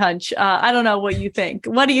hunch. I don't know what you think.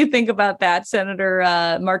 What do you think about that,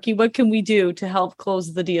 Senator Markey? What can we do to help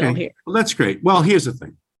close the deal here? Well, that's great. Well, here's the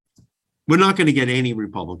thing. We're not going to get any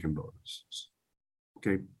Republican voters.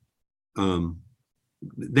 Okay.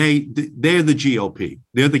 They're the GOP.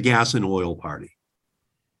 They're the gas and oil party.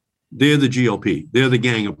 They're the GOP. They're the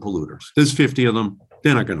gang of polluters. There's 50 of them.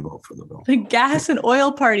 They're not going to vote for the bill. The gas and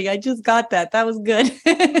oil party. I just got that. That was good.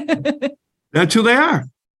 That's who they are.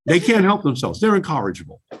 They can't help themselves. They're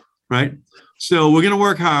incorrigible, right? So we're going to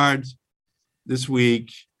work hard this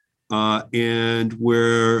week, and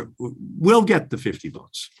we'll get the 50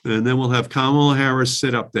 votes. And then we'll have Kamala Harris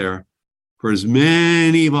sit up there for as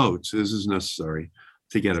many votes as is necessary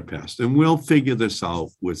to get it passed. And we'll figure this out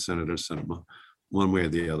with Senator Sinema, one way or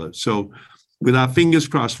the other. So with our fingers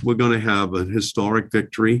crossed, we're going to have a historic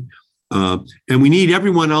victory. And we need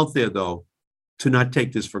everyone out there, though, to not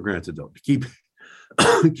take this for granted, though.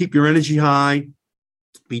 To keep your energy high,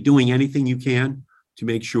 be doing anything you can to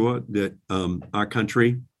make sure that our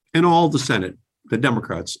country and all the Senate, the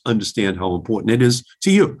Democrats, understand how important it is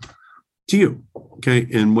to you, okay,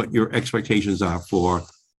 and what your expectations are for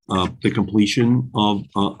the completion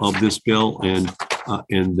of this bill, and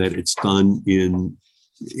that it's done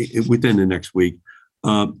within the next week.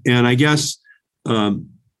 And I guess the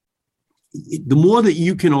more that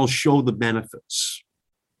you can all show the benefits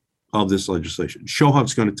of this legislation, show how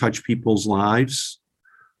it's going to touch people's lives,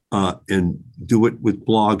 and do it with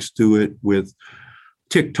blogs, do it with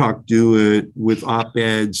TikTok, do it with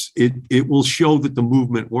op-eds, it will show that the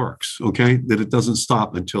movement works, okay? That it doesn't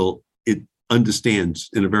stop until it understands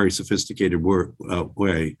in a very sophisticated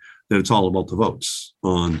way that it's all about the votes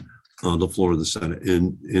on the floor of the Senate.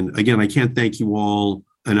 And again, I can't thank you all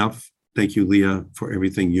enough. Thank you, Leah, for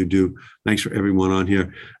everything you do. Thanks for everyone on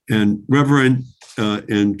here. And Reverend,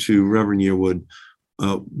 and to Reverend Yearwood,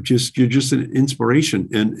 you're just an inspiration.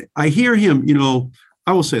 And I hear him, you know,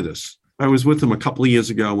 I will say this. I was with him a couple of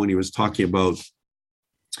years ago when he was talking about,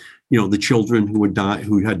 you know, the children who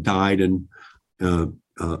had died and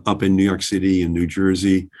up in New York City and New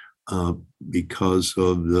Jersey because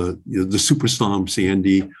of the superstorm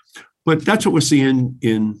Sandy. But that's what we're seeing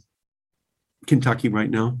in Kentucky right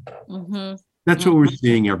now. Mm-hmm. That's what we're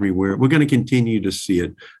seeing everywhere. We're going to continue to see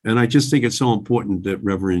it. And I just think it's so important that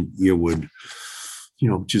Reverend Yearwood,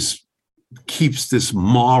 just keeps this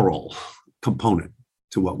moral component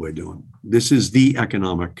to what we're doing. This is the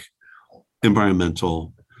economic,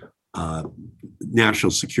 environmental,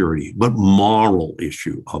 national security, but moral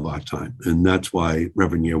issue of our time. And that's why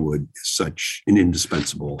Reverend Yearwood is such an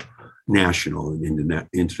indispensable national and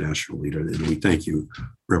international leader. And we thank you,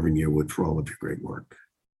 Reverend Yearwood, for all of your great work.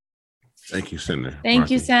 Thank you, Senator.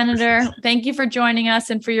 Thank you, Senator. Thank you for joining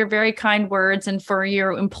us and for your very kind words and for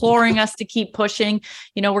your imploring us to keep pushing.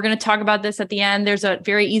 We're going to talk about this at the end. There's a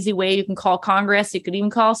very easy way you can call Congress. You could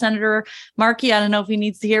even call Senator Markey. I don't know if he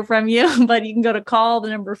needs to hear from you, but you can go to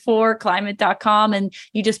callthe4climate.com and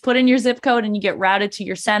you just put in your zip code and you get routed to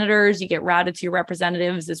your senators. You get routed to your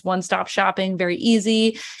representatives. It's one-stop shopping, very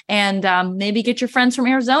easy. And maybe get your friends from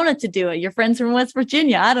Arizona to do it. Your friends from West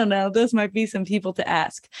Virginia. I don't know. Those might be some people to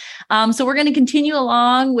ask. So we're going to continue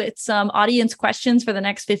along with some audience questions for the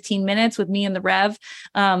next 15 minutes with me and the Rev.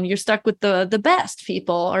 You're stuck with the best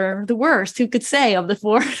people or the worst, who could say, of the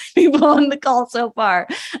 4 people on the call so far.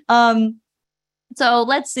 So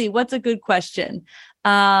let's see. What's a good question?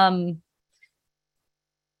 Let's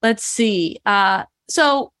see.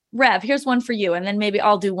 So Rev, here's one for you, and then maybe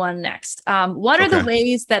I'll do one next. What are the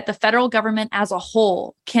ways that the federal government as a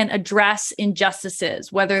whole can address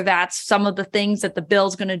injustices, whether that's some of the things that the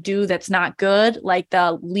bill's going to do that's not good, like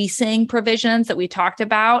the leasing provisions that we talked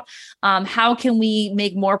about? How can we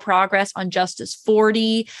make more progress on Justice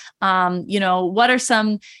 40? What are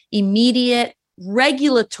some immediate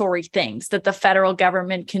regulatory things that the federal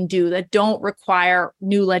government can do that don't require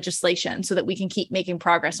new legislation so that we can keep making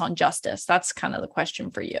progress on justice? That's kind of the question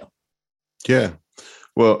for you. Yeah.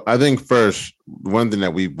 Well, I think first, one thing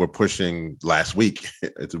that we were pushing last week,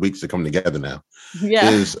 it's weeks to come together now,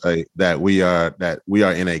 is that we are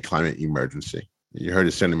in a climate emergency. You heard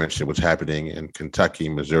the Senator mention what's happening in Kentucky,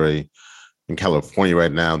 Missouri, and California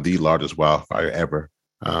right now, the largest wildfire ever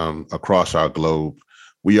across our globe.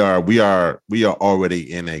 We are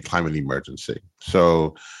already in a climate emergency.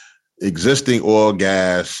 So existing oil,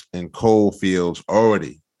 gas, and coal fields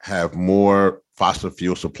already have more fossil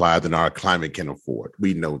fuel supply than our climate can afford.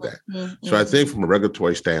 We know that. Mm-hmm. So I think from a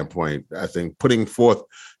regulatory standpoint, I think having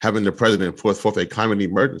the president put forth a climate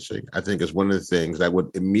emergency, I think is one of the things that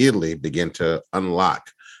would immediately begin to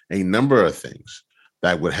unlock a number of things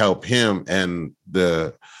that would help him and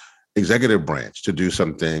the executive branch to do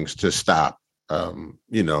some things to stop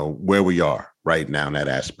where we are right now in that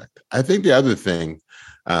aspect. I think the other thing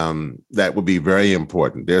that would be very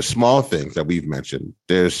important, there's small things that we've mentioned.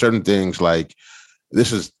 There's certain things like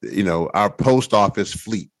this is, our post office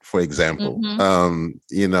fleet, for example. Mm-hmm.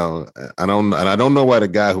 I don't know why the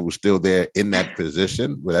guy who was still there in that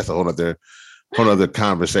position, but that's a whole other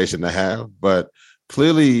conversation to have. But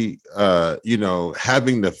clearly,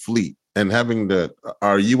 having the fleet and having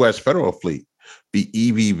our U.S. federal fleet be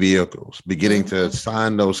EV vehicles, beginning to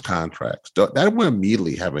sign those contracts, that will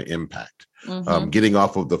immediately have an impact. Mm-hmm. Getting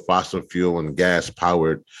off of the fossil fuel and gas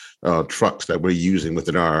powered trucks that we're using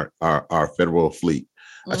within our federal fleet.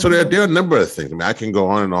 Mm-hmm. So there are a number of things. I mean, I can go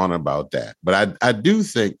on and on about that, but I do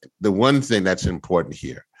think the one thing that's important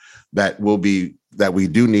here that we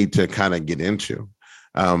do need to kind of get into.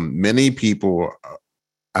 Many people,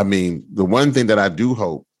 the one thing that I do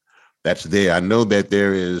hope that's there, I know that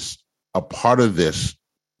there is a part of this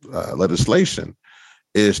legislation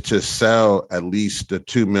is to sell at least the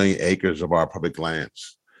 2 million acres of our public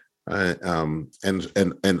lands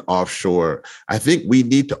and offshore. I think we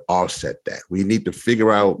need to offset that. We need to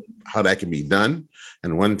figure out how that can be done.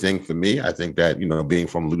 And one thing for me, I think that, being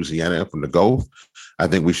from Louisiana, from the Gulf, I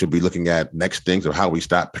think we should be looking at next things of how we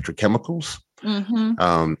stop petrochemicals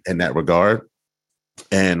in that regard.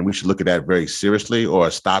 And we should look at that very seriously,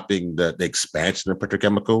 or stopping the expansion of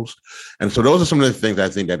petrochemicals. And so those are some of the things I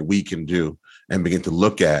think that we can do and begin to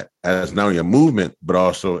look at as not only a movement, but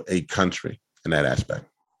also a country in that aspect.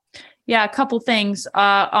 Yeah, a couple things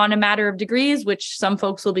on A Matter of Degrees, which some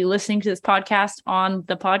folks will be listening to this podcast on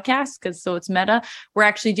the podcast so it's meta. We're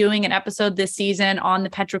actually doing an episode this season on the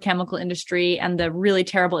petrochemical industry and the really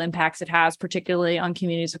terrible impacts it has, particularly on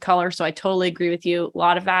communities of color. So I totally agree with you. A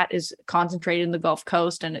lot of that is concentrated in the Gulf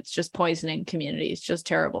Coast, and it's just poisoning communities, just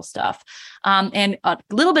terrible stuff. And a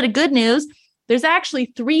little bit of good news. There's actually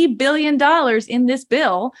 $3 billion in this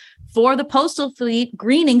bill for the postal fleet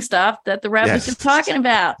greening stuff that the Rev was just talking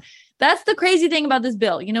about. That's the crazy thing about this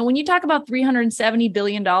bill. When you talk about $370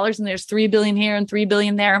 billion and there's $3 billion here and $3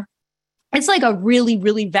 billion there, it's like a really,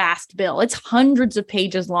 really vast bill. It's hundreds of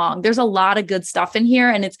pages long. There's a lot of good stuff in here,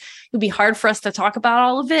 and it would be hard for us to talk about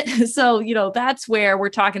all of it. So, that's where we're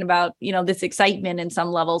talking about, this excitement in some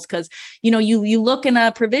levels, because, you look in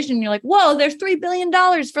a provision and you're like, whoa, there's $3 billion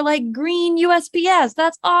for like green USPS.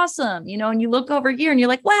 That's awesome. And you look over here and you're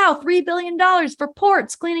like, wow, $3 billion for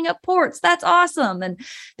ports, cleaning up ports. That's awesome. And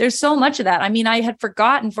there's so much of that. I mean, I had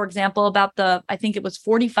forgotten, for example, about I think it was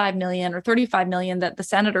 45 million or 35 million that the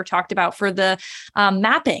senator talked about for the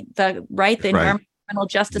mapping, the environmental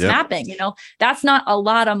justice mapping. That's not a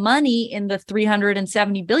lot of money in the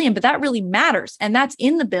 370 billion, but that really matters. And that's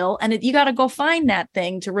in the bill. And you got to go find that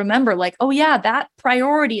thing to remember, like, oh yeah, that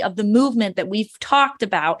priority of the movement that we've talked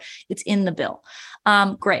about, it's in the bill.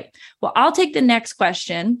 Great. Well, I'll take the next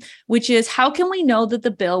question, which is, how can we know that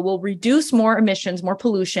the bill will reduce more emissions, more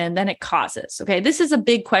pollution than it causes? Okay, this is a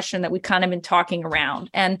big question that we've kind of been talking around,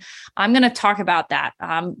 and I'm going to talk about that.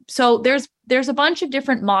 So there's a bunch of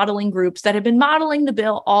different modeling groups that have been modeling the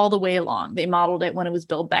bill all the way along. They modeled it when it was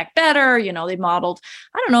Build Back Better. They modeled,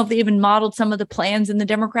 I don't know if they even modeled some of the plans in the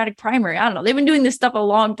Democratic primary. I don't know. They've been doing this stuff a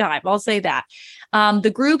long time. I'll say that.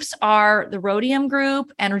 The groups are the Rhodium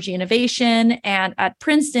Group, Energy Innovation, and at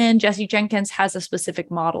Princeton, Jesse Jenkins has a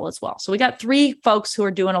specific model as well. So we got 3 folks who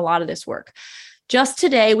are doing a lot of this work. Just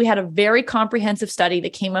today, we had a very comprehensive study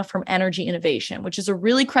that came up from Energy Innovation, which is a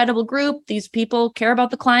really credible group. These people care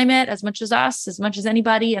about the climate as much as us, as much as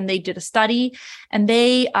anybody. And they did a study, and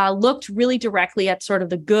they looked really directly at sort of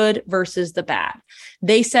the good versus the bad.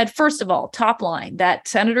 They said, first of all, top line, that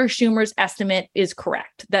Senator Schumer's estimate is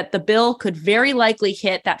correct, that the bill could very likely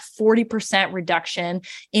hit that 40% reduction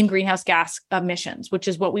in greenhouse gas emissions, which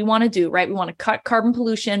is what we want to do, right? We want to cut carbon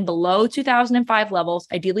pollution below 2005 levels,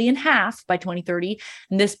 ideally in half by 2030.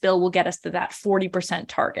 And this bill will get us to that 40%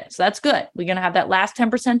 target. So that's good. We're going to have that last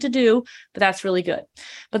 10% to do, but that's really good.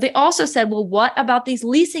 But they also said, well, what about these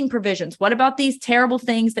leasing provisions? What about these terrible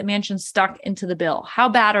things that Manchin stuck into the bill? How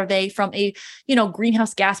bad are they from a,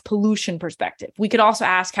 greenhouse gas pollution perspective? We could also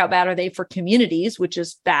ask, how bad are they for communities, which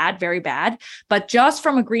is bad, very bad. But just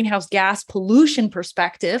from a greenhouse gas pollution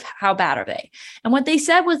perspective, how bad are they? And what they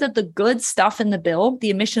said was that the good stuff in the bill, the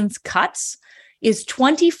emissions cuts, is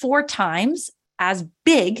 24 times as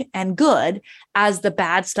big and good as the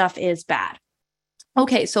bad stuff is bad.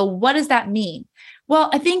 Okay, so what does that mean? Well,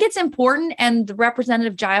 I think it's important, and the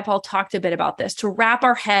Representative Jayapal talked a bit about this, to wrap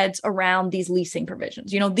our heads around these leasing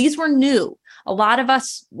provisions. These were new. A lot of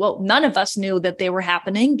us, none of us knew that they were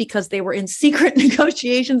happening because they were in secret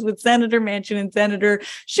negotiations with Senator Manchin and Senator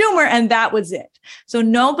Schumer, and that was it. So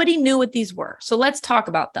nobody knew what these were. So let's talk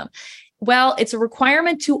about them. Well, it's a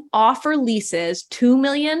requirement to offer leases, 2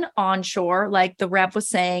 million onshore, like the rep was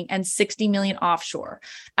saying, and 60 million offshore.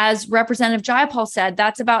 As Representative Jayapal said,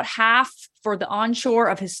 that's about half for the onshore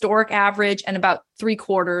of historic average and about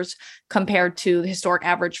 3/4 compared to the historic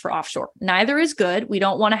average for offshore. Neither is good. We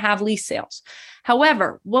don't want to have lease sales.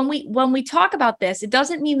 However, when we talk about this, it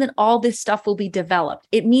doesn't mean that all this stuff will be developed.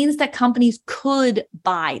 It means that companies could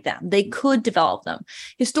buy them. They could develop them.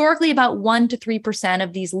 Historically, about 1% to 3%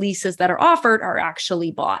 of these leases that are offered are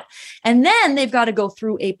actually bought. And then they've got to go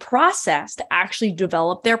through a process to actually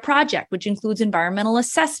develop their project, which includes environmental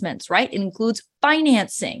assessments, right? It includes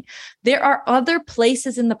financing. There are other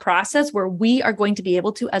places in the process where we are going to be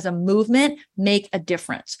able to, as a movement, make a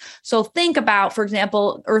difference. So think about, for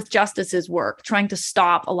example, Earth Justice's work, trying to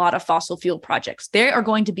stop a lot of fossil fuel projects. They are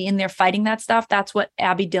going to be in there fighting that stuff. That's what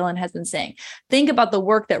Abby Dillon has been saying. Think about the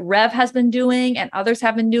work that Rev has been doing and others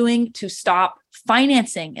have been doing to stop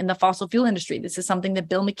financing in the fossil fuel industry. This is something that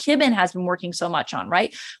Bill McKibben has been working so much on,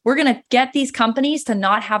 right? We're going to get these companies to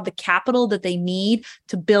not have the capital that they need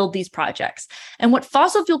to build these projects. And what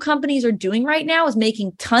fossil fuel companies are doing right now is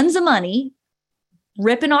making tons of money,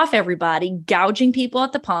 ripping off everybody, gouging people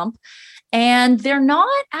at the pump. And they're not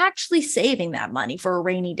actually saving that money for a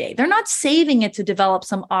rainy day. They're not saving it to develop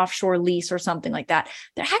some offshore lease or something like that.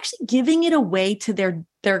 They're actually giving it away to their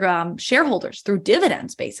shareholders through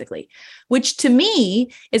dividends, basically, which to me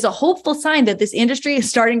is a hopeful sign that this industry is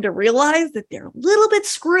starting to realize that they're a little bit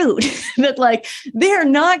screwed, that like they're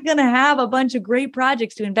not going to have a bunch of great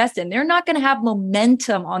projects to invest in. They're not going to have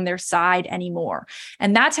momentum on their side anymore.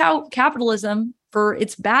 And that's how capitalism, for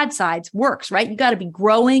its bad sides, works, right? You got to be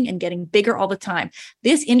growing and getting bigger all the time.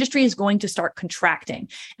 This industry is going to start contracting.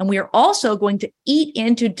 And we are also going to eat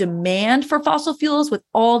into demand for fossil fuels with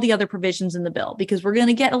all the other provisions in the bill, because we're going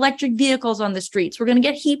to get electric vehicles on the streets. We're going to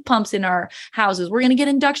get heat pumps in our houses. We're going to get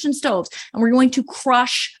induction stoves, and we're going to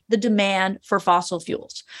crush the demand for fossil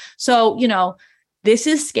fuels. So, this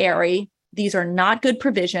is scary. these are not good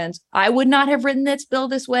provisions. I would not have written this bill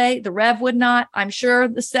this way. The Rev would not. I'm sure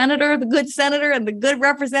the senator, the good senator and the good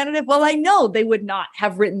representative, well, I know they would not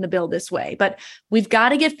have written the bill this way, but we've got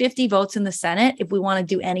to get 50 votes in the Senate if we want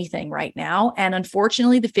to do anything right now. And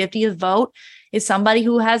unfortunately, the 50th vote is somebody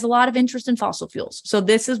who has a lot of interest in fossil fuels. So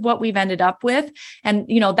this is what we've ended up with. And,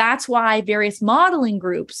 that's why various modeling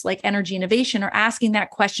groups like Energy Innovation are asking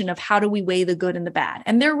that question of how do we weigh the good and the bad?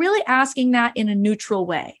 And they're really asking that in a neutral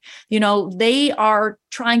way. They are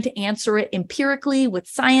trying to answer it empirically with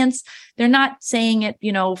science. They're not saying it,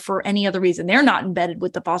 for any other reason. They're not embedded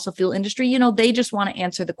with the fossil fuel industry. They just want to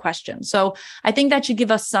answer the question. So I think that should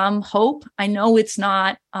give us some hope. I know it's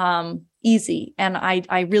not, easy. And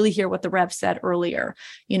I really hear what the Rev said earlier.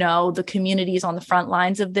 The communities on the front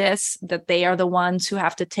lines of this, that they are the ones who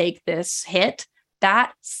have to take this hit.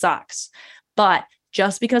 That sucks. But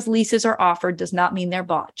just because leases are offered does not mean they're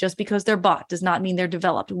bought. Just because they're bought does not mean they're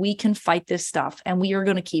developed. We can fight this stuff, and we are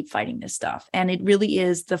going to keep fighting this stuff. And it really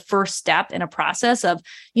is the first step in a process of,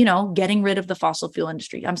 getting rid of the fossil fuel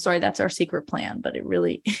industry. I'm sorry, that's our secret plan, but it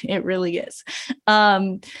really is.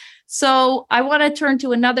 So I want to turn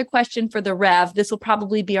to another question for the Rev. This will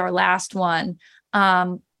probably be our last one.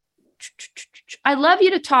 I'd love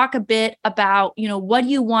you to talk a bit about, what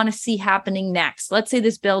you want to see happening next. Let's say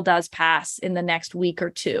this bill does pass in the next week or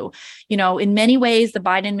two. In many ways, the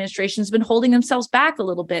Biden administration has been holding themselves back a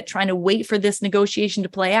little bit, trying to wait for this negotiation to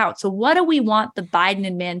play out. So what do we want the Biden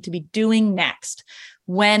admin to be doing next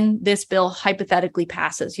when this bill hypothetically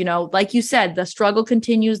passes? Like you said, the struggle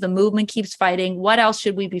continues, the movement keeps fighting. What else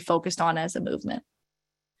should we be focused on as a movement?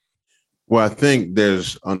 Well, I think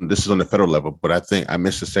this is on the federal level, but I think I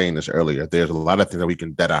missed saying this earlier. There's a lot of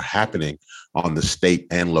things that are happening on the state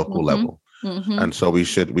and local level. Mm-hmm. And so we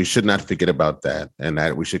should not forget about that, and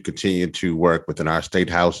that we should continue to work within our state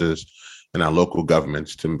houses and our local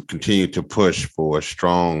governments to continue to push for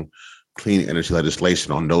strong, clean energy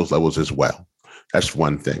legislation on those levels as well. That's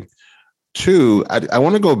one thing. Two, I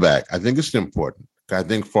want to go back. I think it's important. I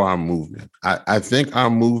think for our movement, I think our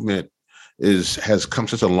movement has come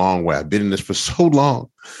such a long way. I've been in this for so long,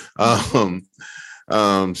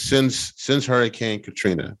 since Hurricane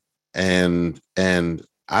Katrina, and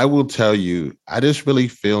I will tell you, I just really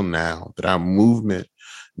feel now that our movement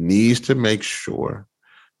needs to make sure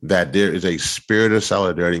that there is a spirit of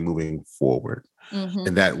solidarity moving forward,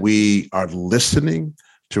 and that we are listening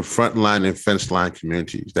to frontline and fence line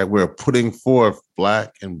communities, that we're putting forth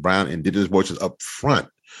Black and Brown Indigenous voices up front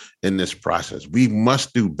in this process. We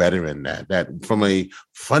must do better in that from a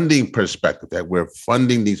funding perspective, that we're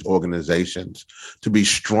funding these organizations to be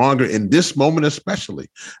stronger in this moment, especially.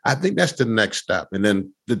 I think that's the next step. And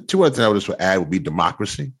then the two other things I would just add would be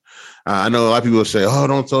democracy. I know a lot of people will say, oh,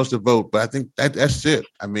 don't tell us to vote, but I think that's it.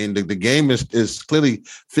 I mean, the game is clearly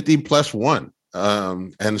 50+1.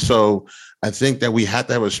 And so I think that we have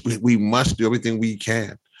to we must do everything we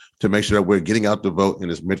can to make sure that we're getting out the vote in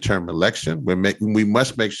this midterm election. We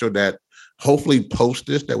must make sure that hopefully post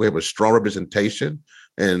this, that we have a strong representation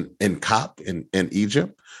in COP in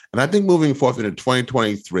Egypt. And I think moving forward into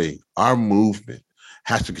 2023, our movement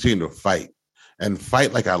has to continue to fight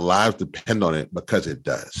like our lives depend on it, because it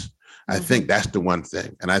does. I think that's the one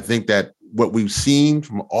thing. And I think that what we've seen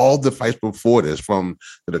from all the fights before this, from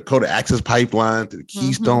the Dakota Access Pipeline to the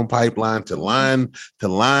Keystone Pipeline to line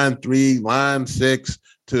 3, line 6,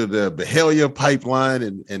 to the Byhalia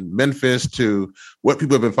Pipeline in Memphis, to what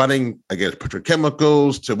people have been fighting against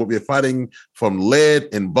petrochemicals, to what we're fighting from lead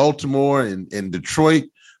in Baltimore and in Detroit.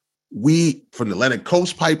 From the Atlantic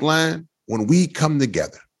Coast Pipeline, when we come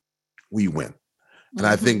together, we win. And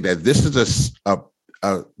I think that this is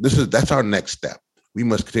that's our next step. We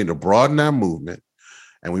must continue to broaden our movement,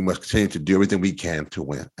 and we must continue to do everything we can to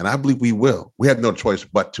win. And I believe we will. We have no choice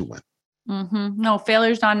but to win. No,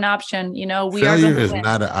 failure is not an option. Failure is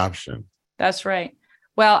not an option. That's right.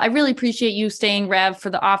 Well, I really appreciate you staying, Rev, for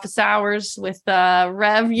the office hours with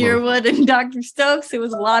Rev Yearwood and Dr. Stokes. It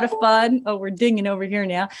was a lot of fun. Oh, we're dinging over here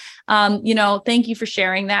now. Thank you for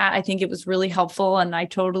sharing that. I think it was really helpful, and I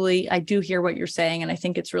do hear what you're saying, and I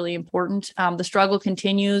think it's really important. The struggle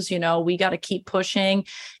continues. We got to keep pushing,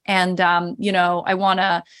 and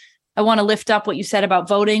I want to lift up what you said about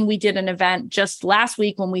voting. We did an event just last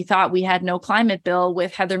week when we thought we had no climate bill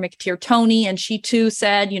with Heather McTeer-Toney, and she too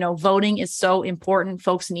said, voting is so important.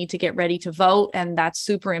 Folks need to get ready to vote, and that's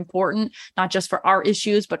super important, not just for our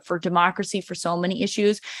issues, but for democracy, for so many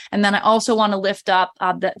issues. And then I also want to lift up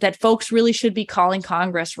that folks really should be calling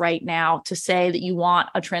Congress right now to say that you want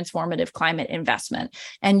a transformative climate investment.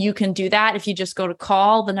 And you can do that if you just go to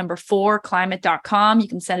call the number 4climate.com. You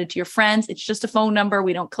can send it to your friends. It's just a phone number.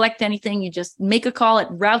 We don't collect expect anything. You just make a call. It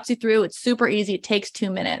routes you through. It's super easy. It takes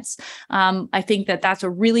 2 minutes. I think that that's a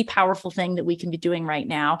really powerful thing that we can be doing right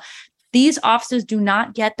now. These offices do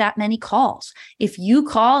not get that many calls. If you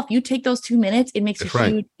take those 2 minutes, it makes a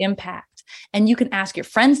huge impact. And you can ask your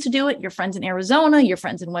friends to do it, your friends in Arizona, your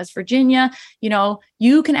friends in West Virginia.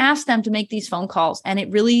 You can ask them to make these phone calls, and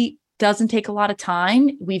it really doesn't take a lot of time.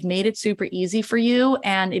 We've made it super easy for you,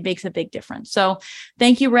 and it makes a big difference. So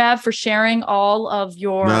thank you, Rev, for sharing all of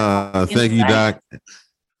your thank you, Doc.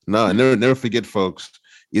 No, never forget, folks,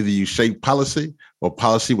 either you shape policy or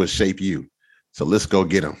policy will shape you. So let's go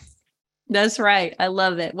get them. That's right. I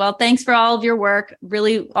love it. Well, thanks for all of your work.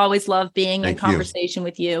 Really always love being in conversation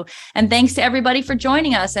with you. And thanks to everybody for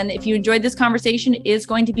joining us. And if you enjoyed this conversation, it is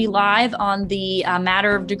going to be live on the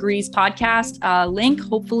Matter of Degrees podcast link,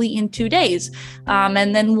 hopefully in 2 days.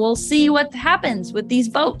 And then we'll see what happens with these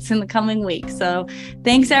votes in the coming week. So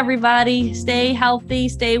thanks, everybody. Stay healthy,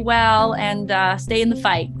 stay well, and stay in the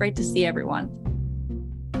fight. Great to see everyone.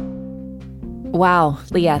 Wow,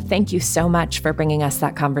 Leah, thank you so much for bringing us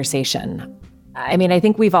that conversation. I mean, I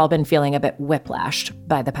think we've all been feeling a bit whiplashed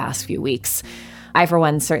by the past few weeks. I, for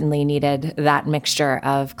one, certainly needed that mixture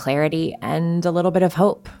of clarity and a little bit of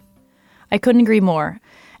hope. I couldn't agree more.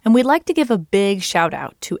 And we'd like to give a big shout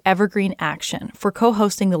out to Evergreen Action for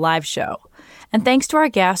co-hosting the live show. And thanks to our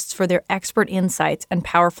guests for their expert insights and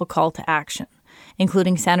powerful call to action,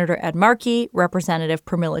 including Senator Ed Markey, Representative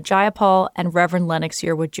Pramila Jayapal, and Reverend Lennox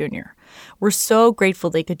Yearwood Jr. We're so grateful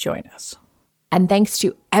they could join us. And thanks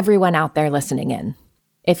to everyone out there listening in.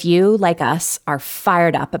 If you, like us, are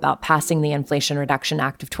fired up about passing the Inflation Reduction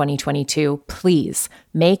Act of 2022, please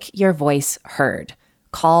make your voice heard.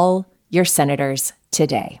 Call your senators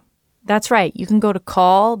today. That's right. You can go to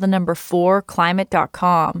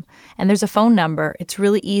call4climate.com, and there's a phone number. It's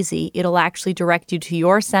really easy. It'll actually direct you to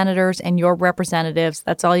your senators and your representatives.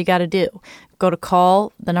 That's all you got to do. Go to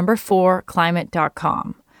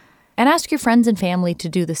call4climate.com. And ask your friends and family to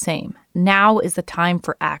do the same. Now is the time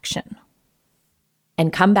for action.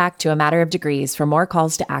 And come back to A Matter of Degrees for more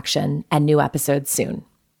calls to action and new episodes soon.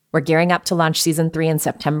 We're gearing up to launch Season 3 in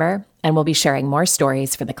September, and we'll be sharing more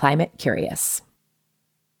stories for the climate curious.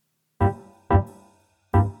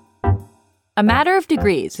 A Matter of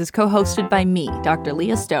Degrees is co-hosted by me, Dr.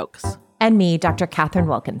 Leah Stokes. And me, Dr. Catherine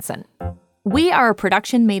Wilkinson. We are a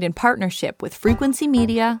production made in partnership with Frequency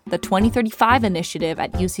Media, the 2035 Initiative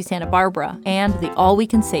at UC Santa Barbara, and the All We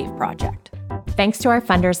Can Save Project. Thanks to our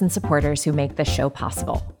funders and supporters who make this show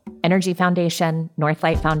possible. Energy Foundation,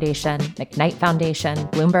 Northlight Foundation, McKnight Foundation,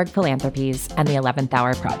 Bloomberg Philanthropies, and the 11th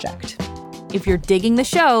Hour Project. If you're digging the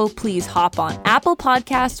show, please hop on Apple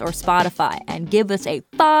Podcasts or Spotify and give us a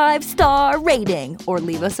 5-star rating or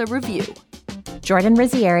leave us a review. Jordan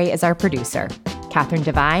Rizzieri is our producer. Catherine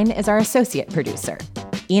Devine is our associate producer.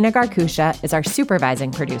 Ina Garkusha is our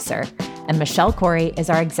supervising producer. And Michelle Corey is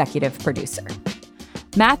our executive producer.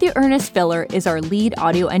 Matthew Ernest Filler is our lead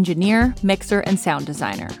audio engineer, mixer, and sound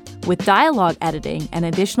designer, with dialogue editing and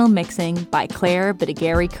additional mixing by Claire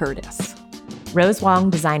Bidigary Curtis. Rose Wong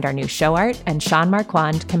designed our new show art, and Sean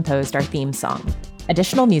Marquand composed our theme song.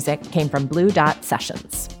 Additional music came from Blue Dot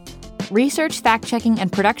Sessions. Research, fact-checking,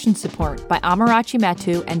 and production support by Amarachi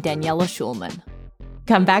Metu and Daniela Schulman.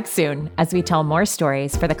 Come back soon as we tell more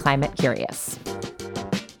stories for the climate curious.